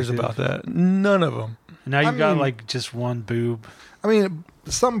guy cares attractive. about that. None of them. Now you've got, mean- like, just one boob. I mean,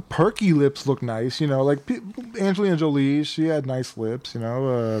 some perky lips look nice, you know, like Angelina Jolie, she had nice lips, you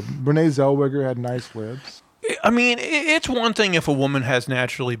know. Renee Zellweger had nice lips. I mean, it's one thing if a woman has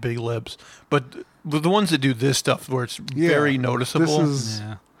naturally big lips, but the ones that do this stuff where it's very noticeable. This is,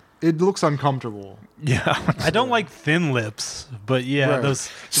 Yeah. it looks uncomfortable. Yeah. I don't like thin lips, but yeah, Right.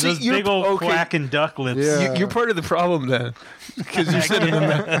 those See, you're- big old okay. quack and duck lips. Yeah. You're part of the problem then, because you're sitting in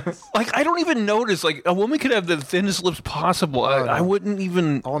the like. I don't even notice. Like, a woman could have the thinnest lips possible. I wouldn't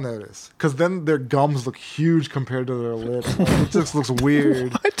even. I'll notice. Because then their gums look huge compared to their lips. Like, it just looks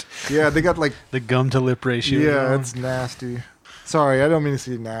weird. What? Yeah, they got like, The gum to lip ratio. yeah, it's nasty. Sorry, I don't mean to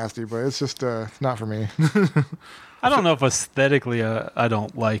say nasty, but it's just it's not for me. I don't know if aesthetically I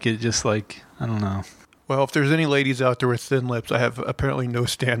don't like it. Just like, I don't know. Well, if there's any ladies out there with thin lips, I have apparently no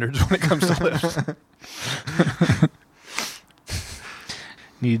standards when it comes to lips.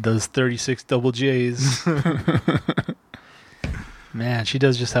 Need those 36 double J's. Man, she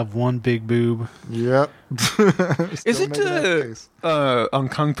does just have one big boob. Yep. Isn't on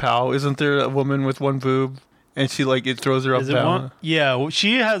Kung Pao? Isn't there a woman with one boob, and she like it throws her up Is it down? one? Yeah, well,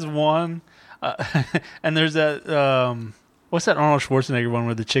 she has one. And there's that. What's that Arnold Schwarzenegger one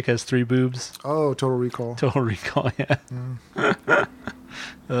where the chick has 3 boobs? Oh, Total Recall. Total Recall. Yeah.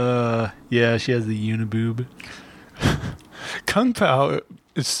 Yeah, she has the uniboob. Kung Pao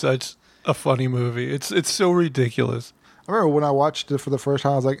is such a funny movie. It's so ridiculous. I remember when I watched it for the first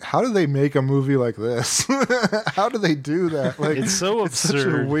time, I was like, how do they make a movie like this? How do they do that? Like, It's so it's such a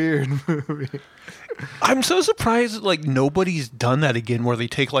absurd. weird movie. I'm so surprised like nobody's done that again, where they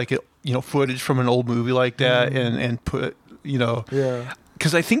take like footage from an old movie like that and put Yeah.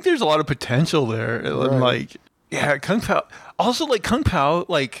 because I think there's a lot of potential there. And like, yeah, Kung Pao. Also, like Kung Pao,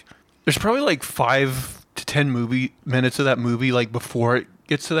 like there's probably like 5 to 10 minutes of that movie like before it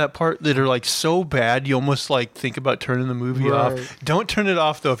gets to that part that are like so bad you almost like think about turning the movie off. Don't turn it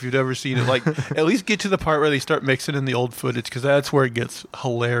off though if you've ever seen it. Like at least get to the part where they start mixing in the old footage, because that's where it gets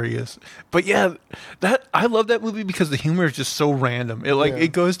hilarious. But yeah, that I love that movie because the humor is just so random. It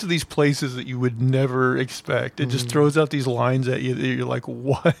it goes to these places that you would never expect. It just throws out these lines at you that you're like,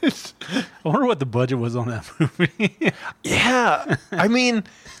 what? I wonder what the budget was on that movie. Yeah, I mean,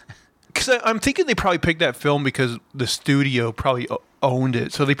 because I'm thinking they probably picked that film because the studio probably owned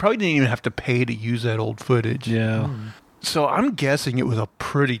it, so they probably didn't even have to pay to use that old footage. Yeah. So I'm guessing it was a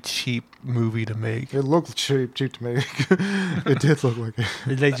pretty cheap movie to make. It looked cheap to make. It did look like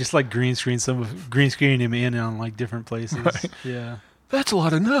it. They just like green screen him in on like different places. Right. Yeah. That's a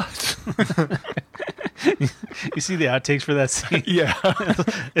lot of nuts. You see the outtakes for that scene? Yeah.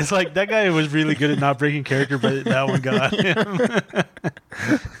 It's like that guy was really good at not breaking character, but that one got him.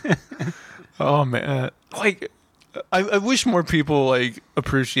 Oh man, like I wish more people like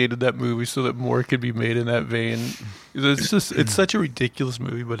appreciated that movie so that more could be made in that vein. It's such a ridiculous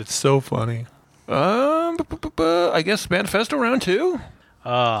movie, but it's so funny. I guess Manifesto round 2.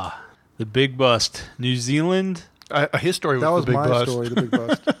 The big bust, New Zealand. His story was That was the big my bust. story, the big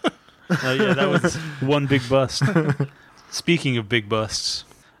bust. Yeah, that was one big bust. Speaking of big busts,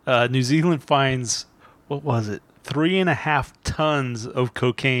 New Zealand finds, what was it, 3.5 tons of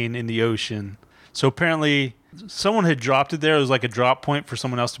cocaine in the ocean. So apparently someone had dropped it there. It was like a drop point for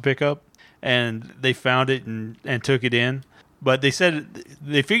someone else to pick up, and they found it and took it in. But they said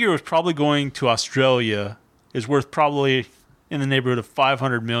they figure it was probably going to Australia. It's worth probably in the neighborhood of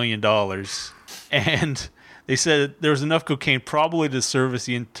 $500 million. And they said there was enough cocaine probably to service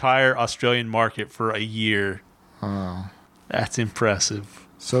the entire Australian market for a year. Oh, That's impressive.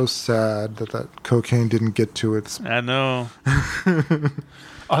 so sad that cocaine didn't get to its. I know.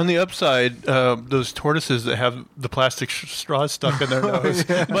 On the upside, those tortoises that have the plastic straws stuck in their nose,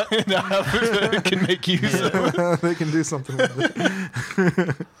 but now can make use of it. They can do something with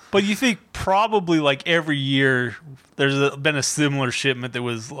it. But you think probably like every year there's been a similar shipment that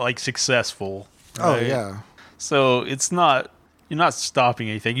was like successful. Oh right? yeah. So it's not, you're not stopping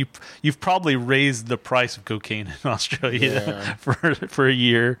anything. You've probably raised the price of cocaine in Australia for a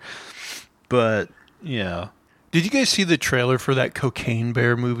year. But yeah. Did you guys see the trailer for that Cocaine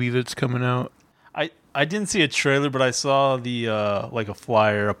Bear movie that's coming out? I didn't see a trailer, but I saw the like a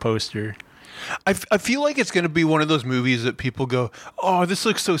flyer, a poster. I feel like it's going to be one of those movies that people go, oh, this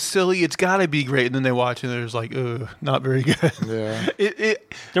looks so silly, it's got to be great. And then they watch and they're just like, not very good. Yeah.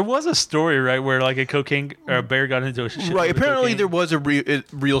 There was a story, right, where like a cocaine or a bear got into a shit. Right. Apparently cocaine. there was a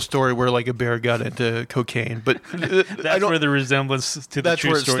real story where like a bear got into cocaine, but That's where the resemblance to the that's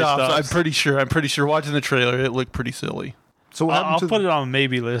true where it story stops. stops. I'm pretty sure watching the trailer, it looked pretty silly. So what happened I'll to put it on a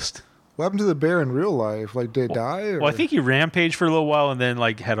maybe list. what happened to the bear in real life? Like, did it die? Or? Well, I think he rampaged for a little while and then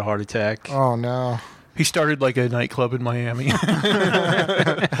like had a heart attack. Oh no. He started like a nightclub in Miami.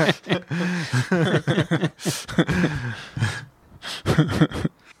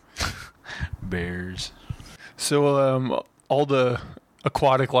 Bears. So all the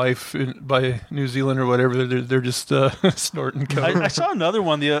aquatic life by New Zealand or whatever, they're just snorting coke. I saw another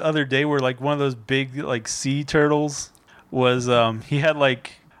one the other day where like one of those big like sea turtles was he had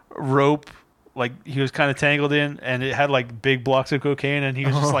like rope, like he was kind of tangled in, and it had like big blocks of cocaine, and he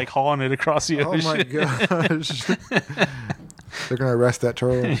was just like hauling it across the Oh ocean. my gosh. They're gonna arrest that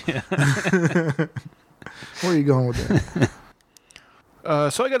turtle. Where are you going with that?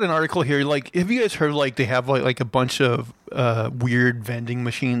 So I got an article here. Like, have you guys heard like they have like a bunch of weird vending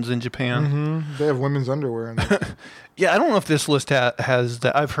machines in Japan? Mm-hmm. They have women's underwear in there. Yeah, I don't know if this list has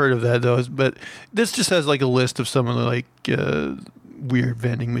that. I've heard of that though, but this just has like a list of some of the like weird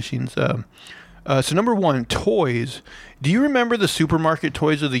vending machines. So number 1, toys. Do you remember the supermarket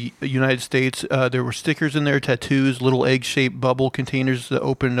toys of the United States? There were stickers in there, tattoos, little egg-shaped bubble containers that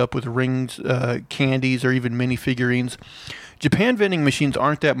opened up with rings, candies, or even mini figurines. Japan vending machines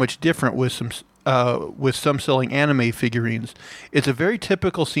aren't that much different with some selling anime figurines. It's a very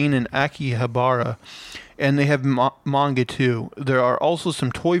typical scene in Akihabara, and they have manga too. There are also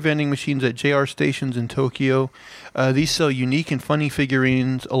some toy vending machines at JR stations in Tokyo. These sell unique and funny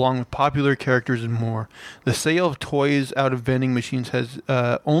figurines along with popular characters and more. The sale of toys out of vending machines has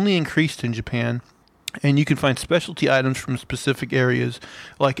only increased in Japan, and you can find specialty items from specific areas,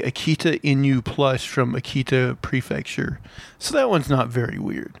 like Akita Inu plush from Akita Prefecture. So that one's not very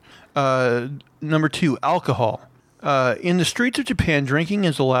weird. Number 2, alcohol. In the streets of Japan, drinking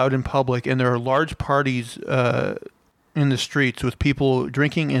is allowed in public, and there are large parties in the streets with people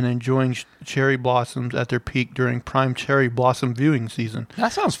drinking and enjoying cherry blossoms at their peak during prime cherry blossom viewing season.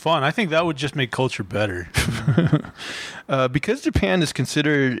 That sounds fun. I think that would just make culture better. Because Japan is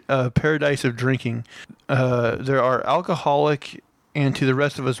considered a paradise of drinking, there are alcoholic and to the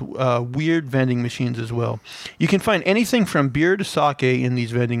rest of us, weird vending machines as well. You can find anything from beer to sake in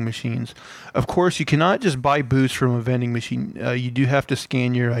these vending machines. Of course, you cannot just buy booze from a vending machine. You do have to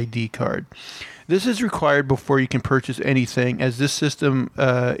scan your ID card. This is required before you can purchase anything, as this system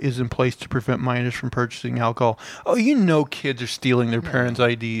is in place to prevent minors from purchasing alcohol. Oh, you know kids are stealing their parents'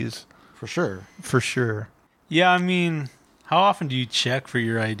 IDs. For sure. For sure. Yeah, I mean, How often do you check for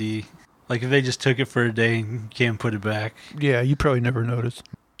your ID? Like if they just took it for a day and you can't put it back. Yeah, you probably never noticed.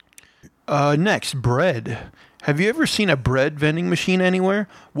 Next, bread. Have you ever seen a bread vending machine anywhere?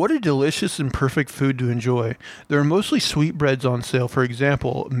 What a delicious and perfect food to enjoy. There are mostly sweet breads on sale. For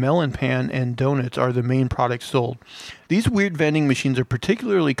example, melon pan and donuts are the main products sold. These weird vending machines are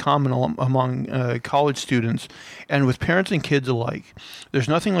particularly common among college students and with parents and kids alike. There's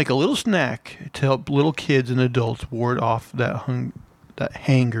nothing like a little snack to help little kids and adults ward off that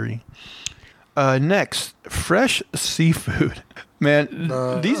hangry. Next, fresh seafood.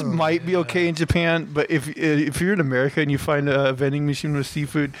 Man, these might be okay in Japan, but if you're in America and you find a vending machine with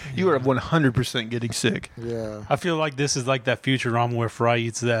seafood, you are 100% getting sick. Yeah. I feel like this is like that Futurama where Fry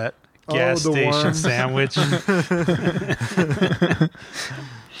eats that gas station worm. sandwich.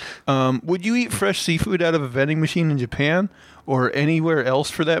 Would you eat fresh seafood out of a vending machine in Japan or anywhere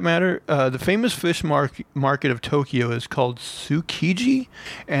else for that matter? The famous fish market of Tokyo is called Tsukiji,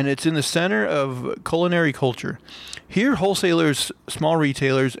 and it's in the center of culinary culture. Here, wholesalers, small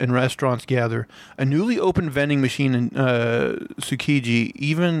retailers, and restaurants gather. A newly opened vending machine in Tsukiji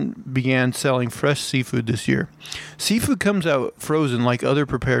even began selling fresh seafood this year. Seafood comes out frozen like other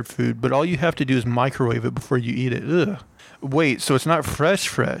prepared food, but all you have to do is microwave it before you eat it. Ugh. Wait, so it's not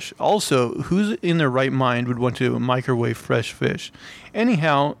fresh. Also, who's in their right mind would want to microwave fresh fish?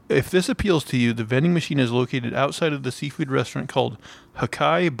 Anyhow, if this appeals to you, the vending machine is located outside of the seafood restaurant called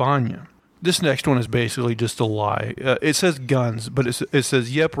Hakai Banya. This next one is basically just a lie. It says guns, but it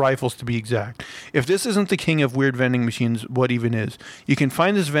says, yep, rifles to be exact. If this isn't the king of weird vending machines, what even is? You can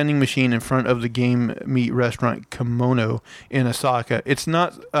find this vending machine in front of the game meat restaurant Kimono in Osaka. It's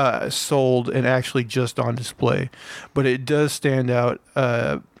not sold and actually just on display, but it does stand out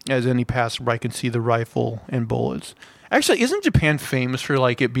as any passerby can see the rifle and bullets. Actually, isn't Japan famous for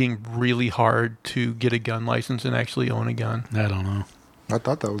like it being really hard to get a gun license and actually own a gun? I don't know. I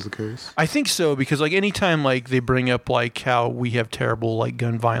thought that was the case. I think so, because like anytime like they bring up like how we have terrible like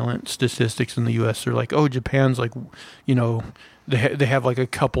gun violence statistics in the U.S., they're like, oh, Japan's like, you know, they have like a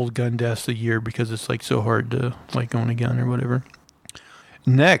couple gun deaths a year because it's like so hard to like own a gun or whatever.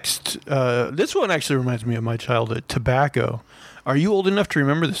 Next, this one actually reminds me of my childhood. Tobacco. Are you old enough to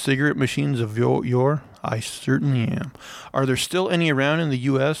remember the cigarette machines of yore? I certainly am. Are there still any around in the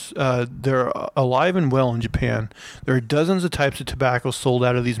U.S.? They're alive and well in Japan. There are dozens of types of tobacco sold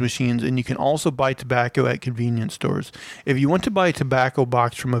out of these machines, and you can also buy tobacco at convenience stores. If you want to buy a tobacco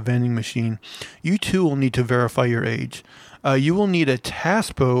box from a vending machine, you too will need to verify your age. You will need a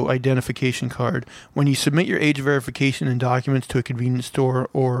TASPO identification card. When you submit your age verification and documents to a convenience store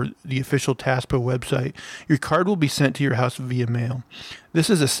or the official TASPO website, your card will be sent to your house via mail. This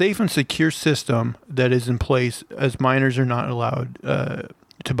is a safe and secure system that is in place as minors are not allowed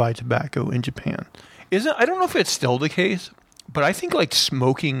to buy tobacco in Japan. I don't know if it's still the case, but I think like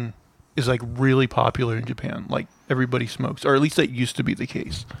smoking is like really popular in Japan. Like everybody smokes, or at least that used to be the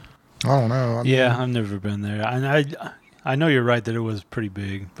case. I don't know. Yeah, I've never been there. I know you're right that it was pretty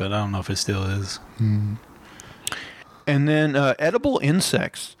big, but I don't know if it still is. Hmm. And then edible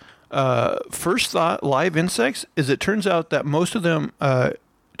insects. First thought, live insects is it turns out that most of them are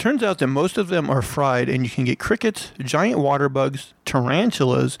fried, and you can get crickets, giant water bugs,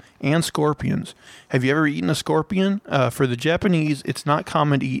 tarantulas, and scorpions. Have you ever eaten a scorpion? For the Japanese, it's not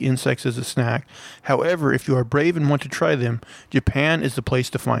common to eat insects as a snack. However, if you are brave and want to try them, Japan is the place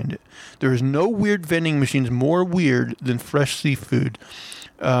to find it. There is no weird vending machines more weird than fresh seafood.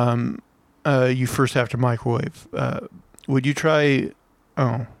 You first have to microwave. Would you try...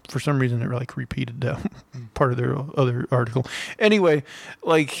 Oh, for some reason it like repeated that part of their other article. Anyway,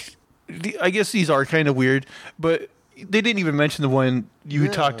 like I guess these are kind of weird, but they didn't even mention the one you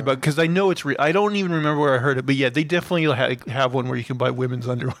talked about because I know it's. I don't even remember where I heard it, but yeah, they definitely have one where you can buy women's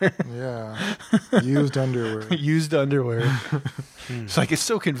underwear. Yeah, used underwear. Used underwear. It's like it's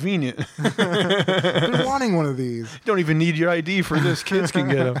so convenient. I've been wanting one of these. You don't even need your ID for this. Kids can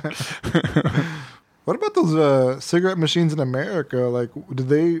get them. What about those cigarette machines in America? Like,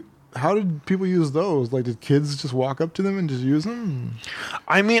 how did people use those? Like, did kids just walk up to them and just use them?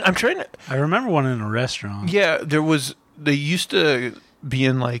 I mean, I'm trying to... I remember one in a restaurant. Yeah, they used to be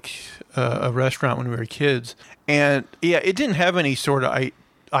in, like, a restaurant when we were kids. And, yeah, it didn't have any sort of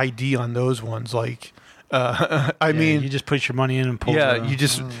ID on those ones. Like, I mean... You just put your money in and pull Yeah, you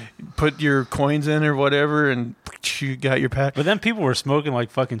just put your coins in or whatever, and you got your pack. But then people were smoking like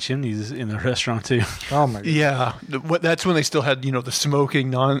fucking chimneys in the restaurant too. Oh my god! Yeah, that's when they still had the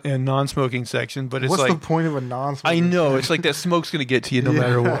smoking and non-smoking section. But it's what's like the point of a non-smoking? I know it's like that smoke's gonna get to you no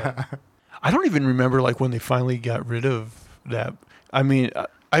matter what. I don't even remember like when they finally got rid of that. I mean,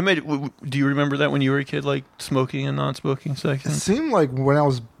 do you remember that when you were a kid, like smoking and non-smoking It section? seemed like when I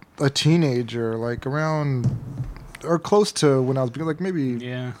was a teenager, like around or close to when I was like maybe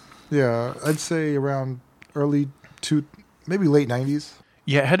Yeah. I'd say around maybe late 90s.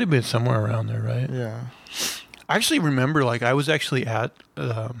 Yeah, it had to have been somewhere around there, right? Yeah. I actually remember, like, I was actually at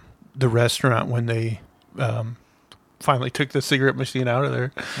the restaurant when they finally took the cigarette machine out of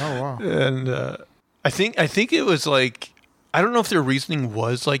there. Oh wow. And I think it was like, I don't know if their reasoning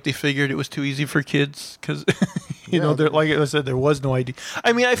was like they figured it was too easy for kids because you know, like I said, there was no ID.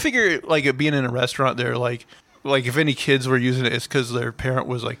 I mean, I figure like it being in a restaurant there, like if any kids were using it, it's because their parent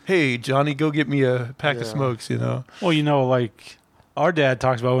was like, "Hey, Johnny, go get me a pack of smokes," you know. Well, you know, like our dad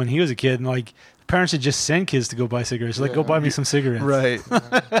talks about when he was a kid, and like parents should just send kids to go buy cigarettes. Like, go buy me some cigarettes. Right.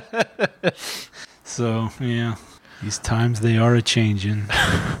 So yeah. These times they are a changing.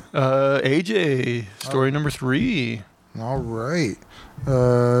 AJ, story number 3. All right.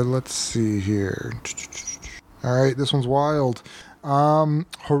 Let's see here. All right, this one's wild.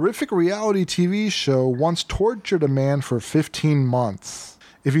 Horrific reality TV show once tortured a man for 15 months.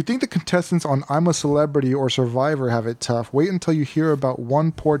 If you think the contestants on I'm a Celebrity or Survivor have it tough, wait until you hear about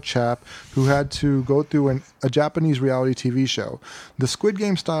one poor chap who had to go through a Japanese reality TV show. The Squid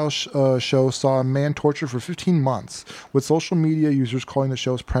Game style show saw a man tortured for 15 months, with social media users calling the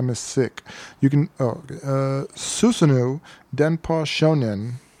show's premise sick. You can Susanoo Denpa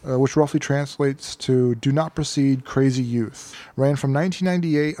Shonen, which roughly translates to Do Not Proceed, Crazy Youth, ran from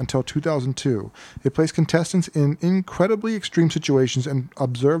 1998 until 2002. It placed contestants in incredibly extreme situations and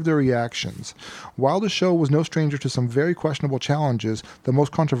observed their reactions. While the show was no stranger to some very questionable challenges, the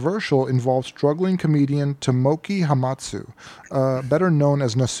most controversial involved struggling comedian Tomoki Hamatsu, better known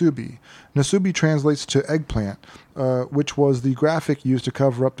as Nasubi. Nasubi translates to eggplant, which was the graphic used to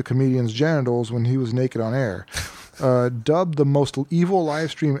cover up the comedian's genitals when he was naked on air. Dubbed the most evil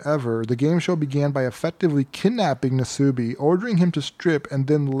live stream ever, the game show began by effectively kidnapping Nasubi, ordering him to strip, and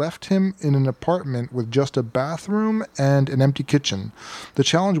then left him in an apartment with just a bathroom and an empty kitchen. The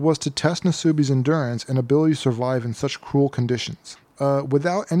challenge was to test Nasubi's endurance and ability to survive in such cruel conditions.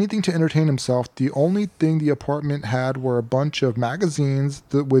 Without anything to entertain himself, the only thing the apartment had were a bunch of magazines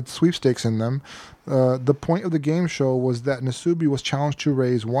with sweepstakes in them. The point of the game show was that Nasubi was challenged to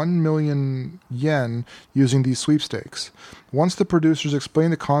raise 1 million yen using these sweepstakes. Once the producers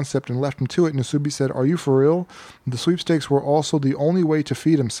explained the concept and left him to it, Nasubi said, "Are you for real?" The sweepstakes were also the only way to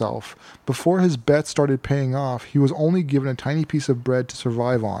feed himself. Before his bets started paying off, he was only given a tiny piece of bread to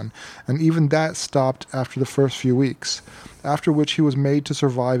survive on, and even that stopped after the first few weeks, after which he was made to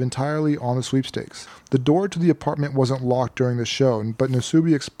survive entirely on the sweepstakes. The door to the apartment wasn't locked during the show, but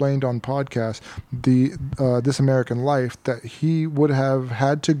Nasubi explained on podcast This American Life that he would have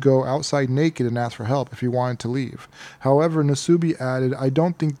had to go outside naked and ask for help if he wanted to leave. However, Nasubi added, "I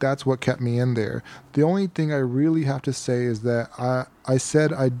don't think that's what kept me in there. The only thing I really have to say is that I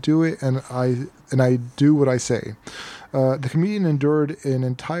said I'd do it, and I do what I say." The comedian endured an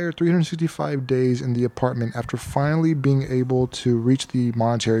entire 365 days in the apartment after finally being able to reach the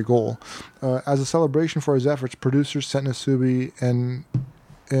monetary goal. As a celebration for his efforts, producers sent Nasubi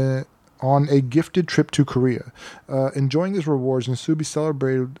on a gifted trip to Korea. Enjoying his rewards, Nasubi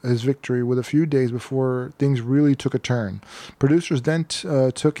celebrated his victory with a few days before things really took a turn. Producers then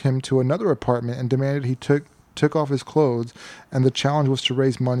took him to another apartment and demanded he took off his clothes, and the challenge was to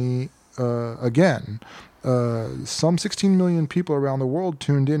raise money again. Some 16 million people around the world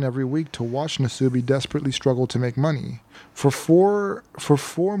tuned in every week to watch Nasubi desperately struggle to make money. For four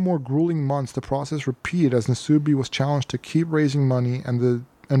more grueling months, the process repeated as Nasubi was challenged to keep raising money and the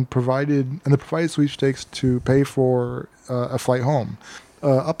provided sweepstakes to pay for a flight home.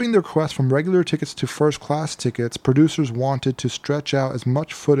 Upping their quest from regular tickets to first-class tickets, producers wanted to stretch out as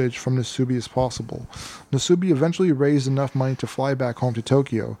much footage from Nasubi as possible. Nasubi eventually raised enough money to fly back home to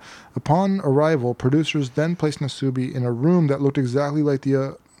Tokyo. Upon arrival, producers then placed Nasubi in a room that looked exactly like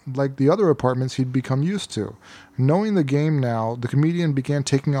the other apartments he'd become used to. Knowing the game now, the comedian began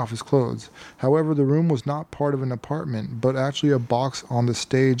taking off his clothes. However, the room was not part of an apartment, but actually a box on the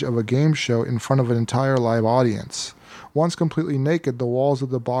stage of a game show in front of an entire live audience. Once completely naked, the walls of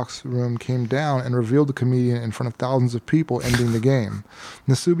the box room came down and revealed the comedian in front of thousands of people, ending the game.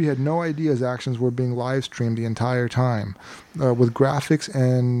 Nasubi had no idea his actions were being live-streamed the entire time, with graphics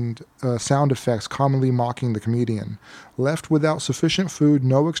and sound effects commonly mocking the comedian. Left without sufficient food,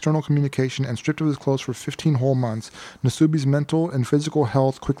 no external communication, and stripped of his clothes for 15 whole months, Nasubi's mental and physical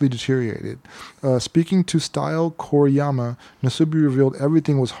health quickly deteriorated. Speaking to Style Koriyama, Nasubi revealed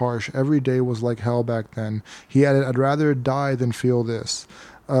everything was harsh. Every day was like hell back then. He added, "I'd rather die than feel this."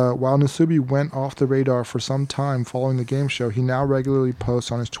 While Nasubi went off the radar for some time following the game show, he now regularly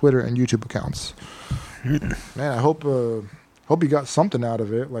posts on his Twitter and YouTube accounts. Man, I hope he got something out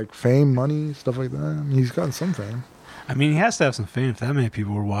of it, like fame, money, stuff like that. I mean, he's gotten some fame. I mean, he has to have some fame if that many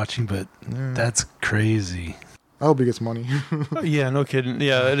people were watching, but that's crazy. I hope he gets money. Yeah, no kidding.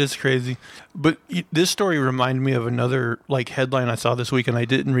 Yeah, it is crazy. But this story reminded me of another headline I saw this week, and I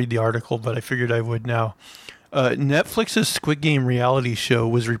didn't read the article, but I figured I would now. Netflix's Squid Game reality show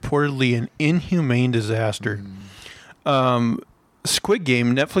was reportedly an inhumane disaster. Squid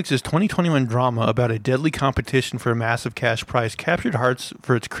Game, Netflix's 2021 drama about a deadly competition for a massive cash prize, captured hearts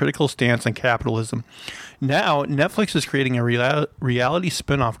for its critical stance on capitalism. Now, Netflix is creating a reality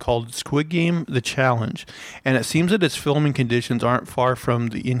spinoff called Squid Game: The Challenge, and it seems that its filming conditions aren't far from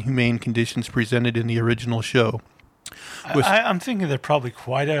the inhumane conditions presented in the original show. I'm thinking they're probably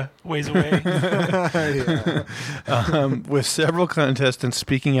quite a ways away. With several contestants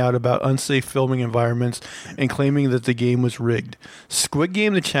speaking out about unsafe filming environments and claiming that the game was rigged. Squid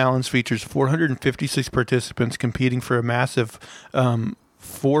Game: The Challenge features 456 participants competing for a massive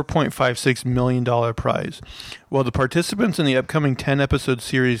 $4.56 million prize. While the participants in the upcoming 10-episode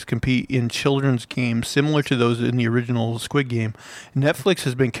series compete in children's games similar to those in the original Squid Game, Netflix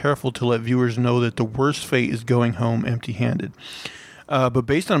has been careful to let viewers know that the worst fate is going home empty-handed. But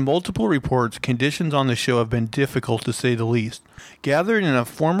based on multiple reports, conditions on the show have been difficult to say the least. Gathered in a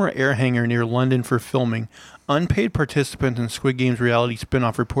former air hangar near London for filming, unpaid participants in Squid Game's reality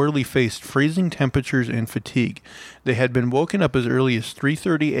spinoff reportedly faced freezing temperatures and fatigue. They had been woken up as early as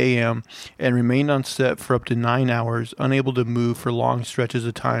 3:30 a.m. and remained on set for up to 9 hours, unable to move for long stretches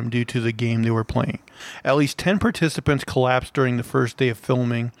of time due to the game they were playing. At least 10 participants collapsed during the first day of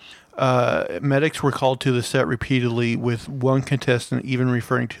filming. Medics were called to the set repeatedly, with one contestant even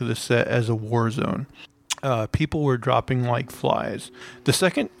referring to the set as a war zone. People were dropping like flies. The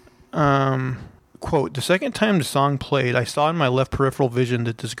second... Quote, the second time the song played, I saw in my left peripheral vision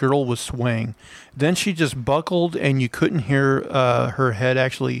that this girl was swaying. Then she just buckled and you couldn't hear her head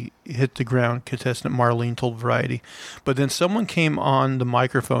actually hit the ground, contestant Marlene told Variety. But then someone came on the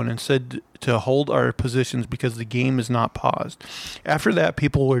microphone and said to hold our positions because the game is not paused. After that,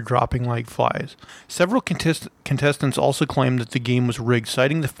 people were dropping like flies. Several contestants also claimed that the game was rigged,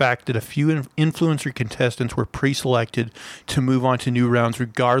 citing the fact that a few influencer contestants were pre-selected to move on to new rounds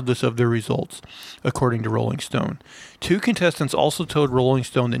regardless of their results, according to Rolling Stone. Two contestants also told Rolling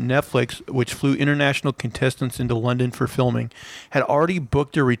Stone that Netflix, which flew international contestants into London for filming, had already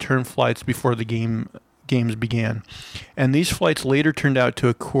booked their return flights before the games began, and these flights later turned out to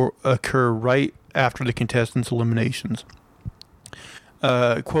occur right after the contestants' eliminations.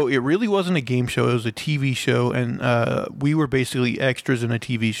 Quote, it really wasn't a game show, it was a TV show, and we were basically extras in a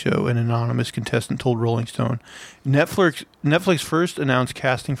TV show, an anonymous contestant told Rolling Stone. Netflix first announced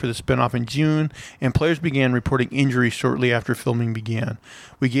casting for the spinoff in June, and players began reporting injuries shortly after filming began.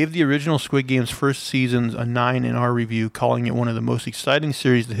 We gave the original Squid Game's first seasons a 9 in our review, calling it one of the most exciting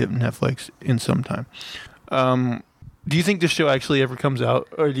series to hit Netflix in some time. Do you think this show actually ever comes out,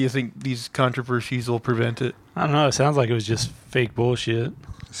 or do you think these controversies will prevent it? I don't know. It sounds like it was just fake bullshit.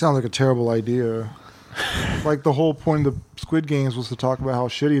 Sounds like a terrible idea. Like the whole point of the Squid Games was to talk about how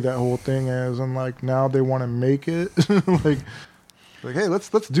shitty that whole thing is, and now they want to make it like hey, let's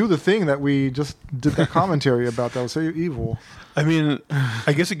do the thing that we just did that commentary about that was so evil. I mean,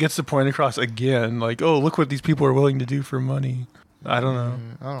 I guess it gets the point across again. Like, oh, look what these people are willing to do for money. I don't know.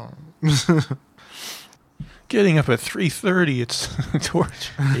 I don't know. Getting up at 3:30, it's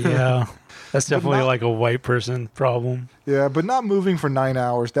torture. Yeah. That's definitely like a white person problem. Yeah, but not moving for 9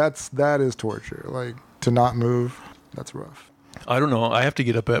 hours, that is torture. Like, to not move, that's rough. I don't know. I have to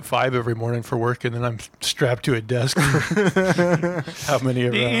get up at 5 every morning for work, and then I'm strapped to a desk for how many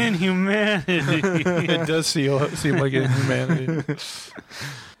around. Inhumanity. It does seem like inhumanity.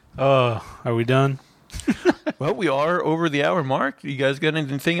 Are we done? Well, we are over the hour mark. You guys got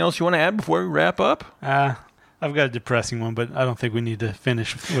anything else you want to add before we wrap up? I've got a depressing one, but I don't think we need to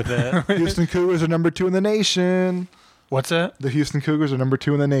finish with that. Houston Cougars are number 2 in the nation. What's that? The Houston Cougars are number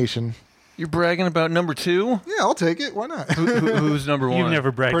 2 in the nation. You're bragging about number 2? Yeah, I'll take it. Why not? Who's number 1? You've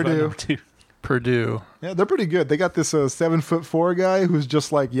never bragged Purdue. about number 2. Purdue. Yeah, they're pretty good. They got this 7'4" guy who's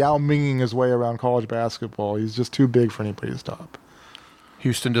just like Yao Minging his way around college basketball. He's just too big for anybody to stop.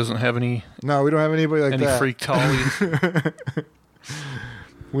 Houston doesn't have any. No, we don't have anybody like any that. freak tallies.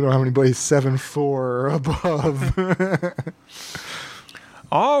 We don't have anybody 7'4" or above.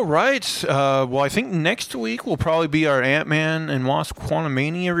 All right. Well, I think next week will probably be our Ant-Man and Wasp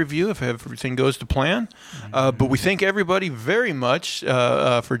Quantumania review if everything goes to plan. But we thank everybody very much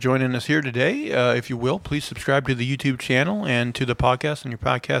for joining us here today. If you will, please subscribe to the YouTube channel and to the podcast on your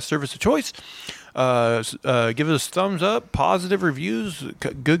podcast service of choice. Give us thumbs up, positive reviews,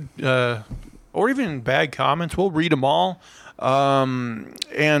 good or even bad comments. We'll read them all.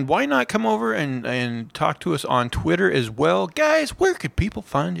 And why not come over and talk to us on Twitter as well? Guys, where could people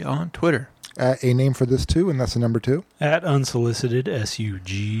find you on Twitter? A name for this too, and that's the number 2. At unsolicited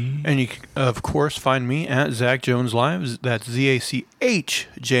SUG. And you can, of course, find me at Zach Jones Live. That's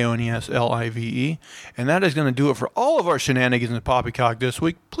ZachJonesLive. And that is going to do it for all of our shenanigans and poppycock this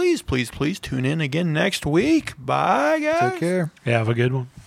week. Please, please, please tune in again next week. Bye, guys. Take care. Yeah, have a good one.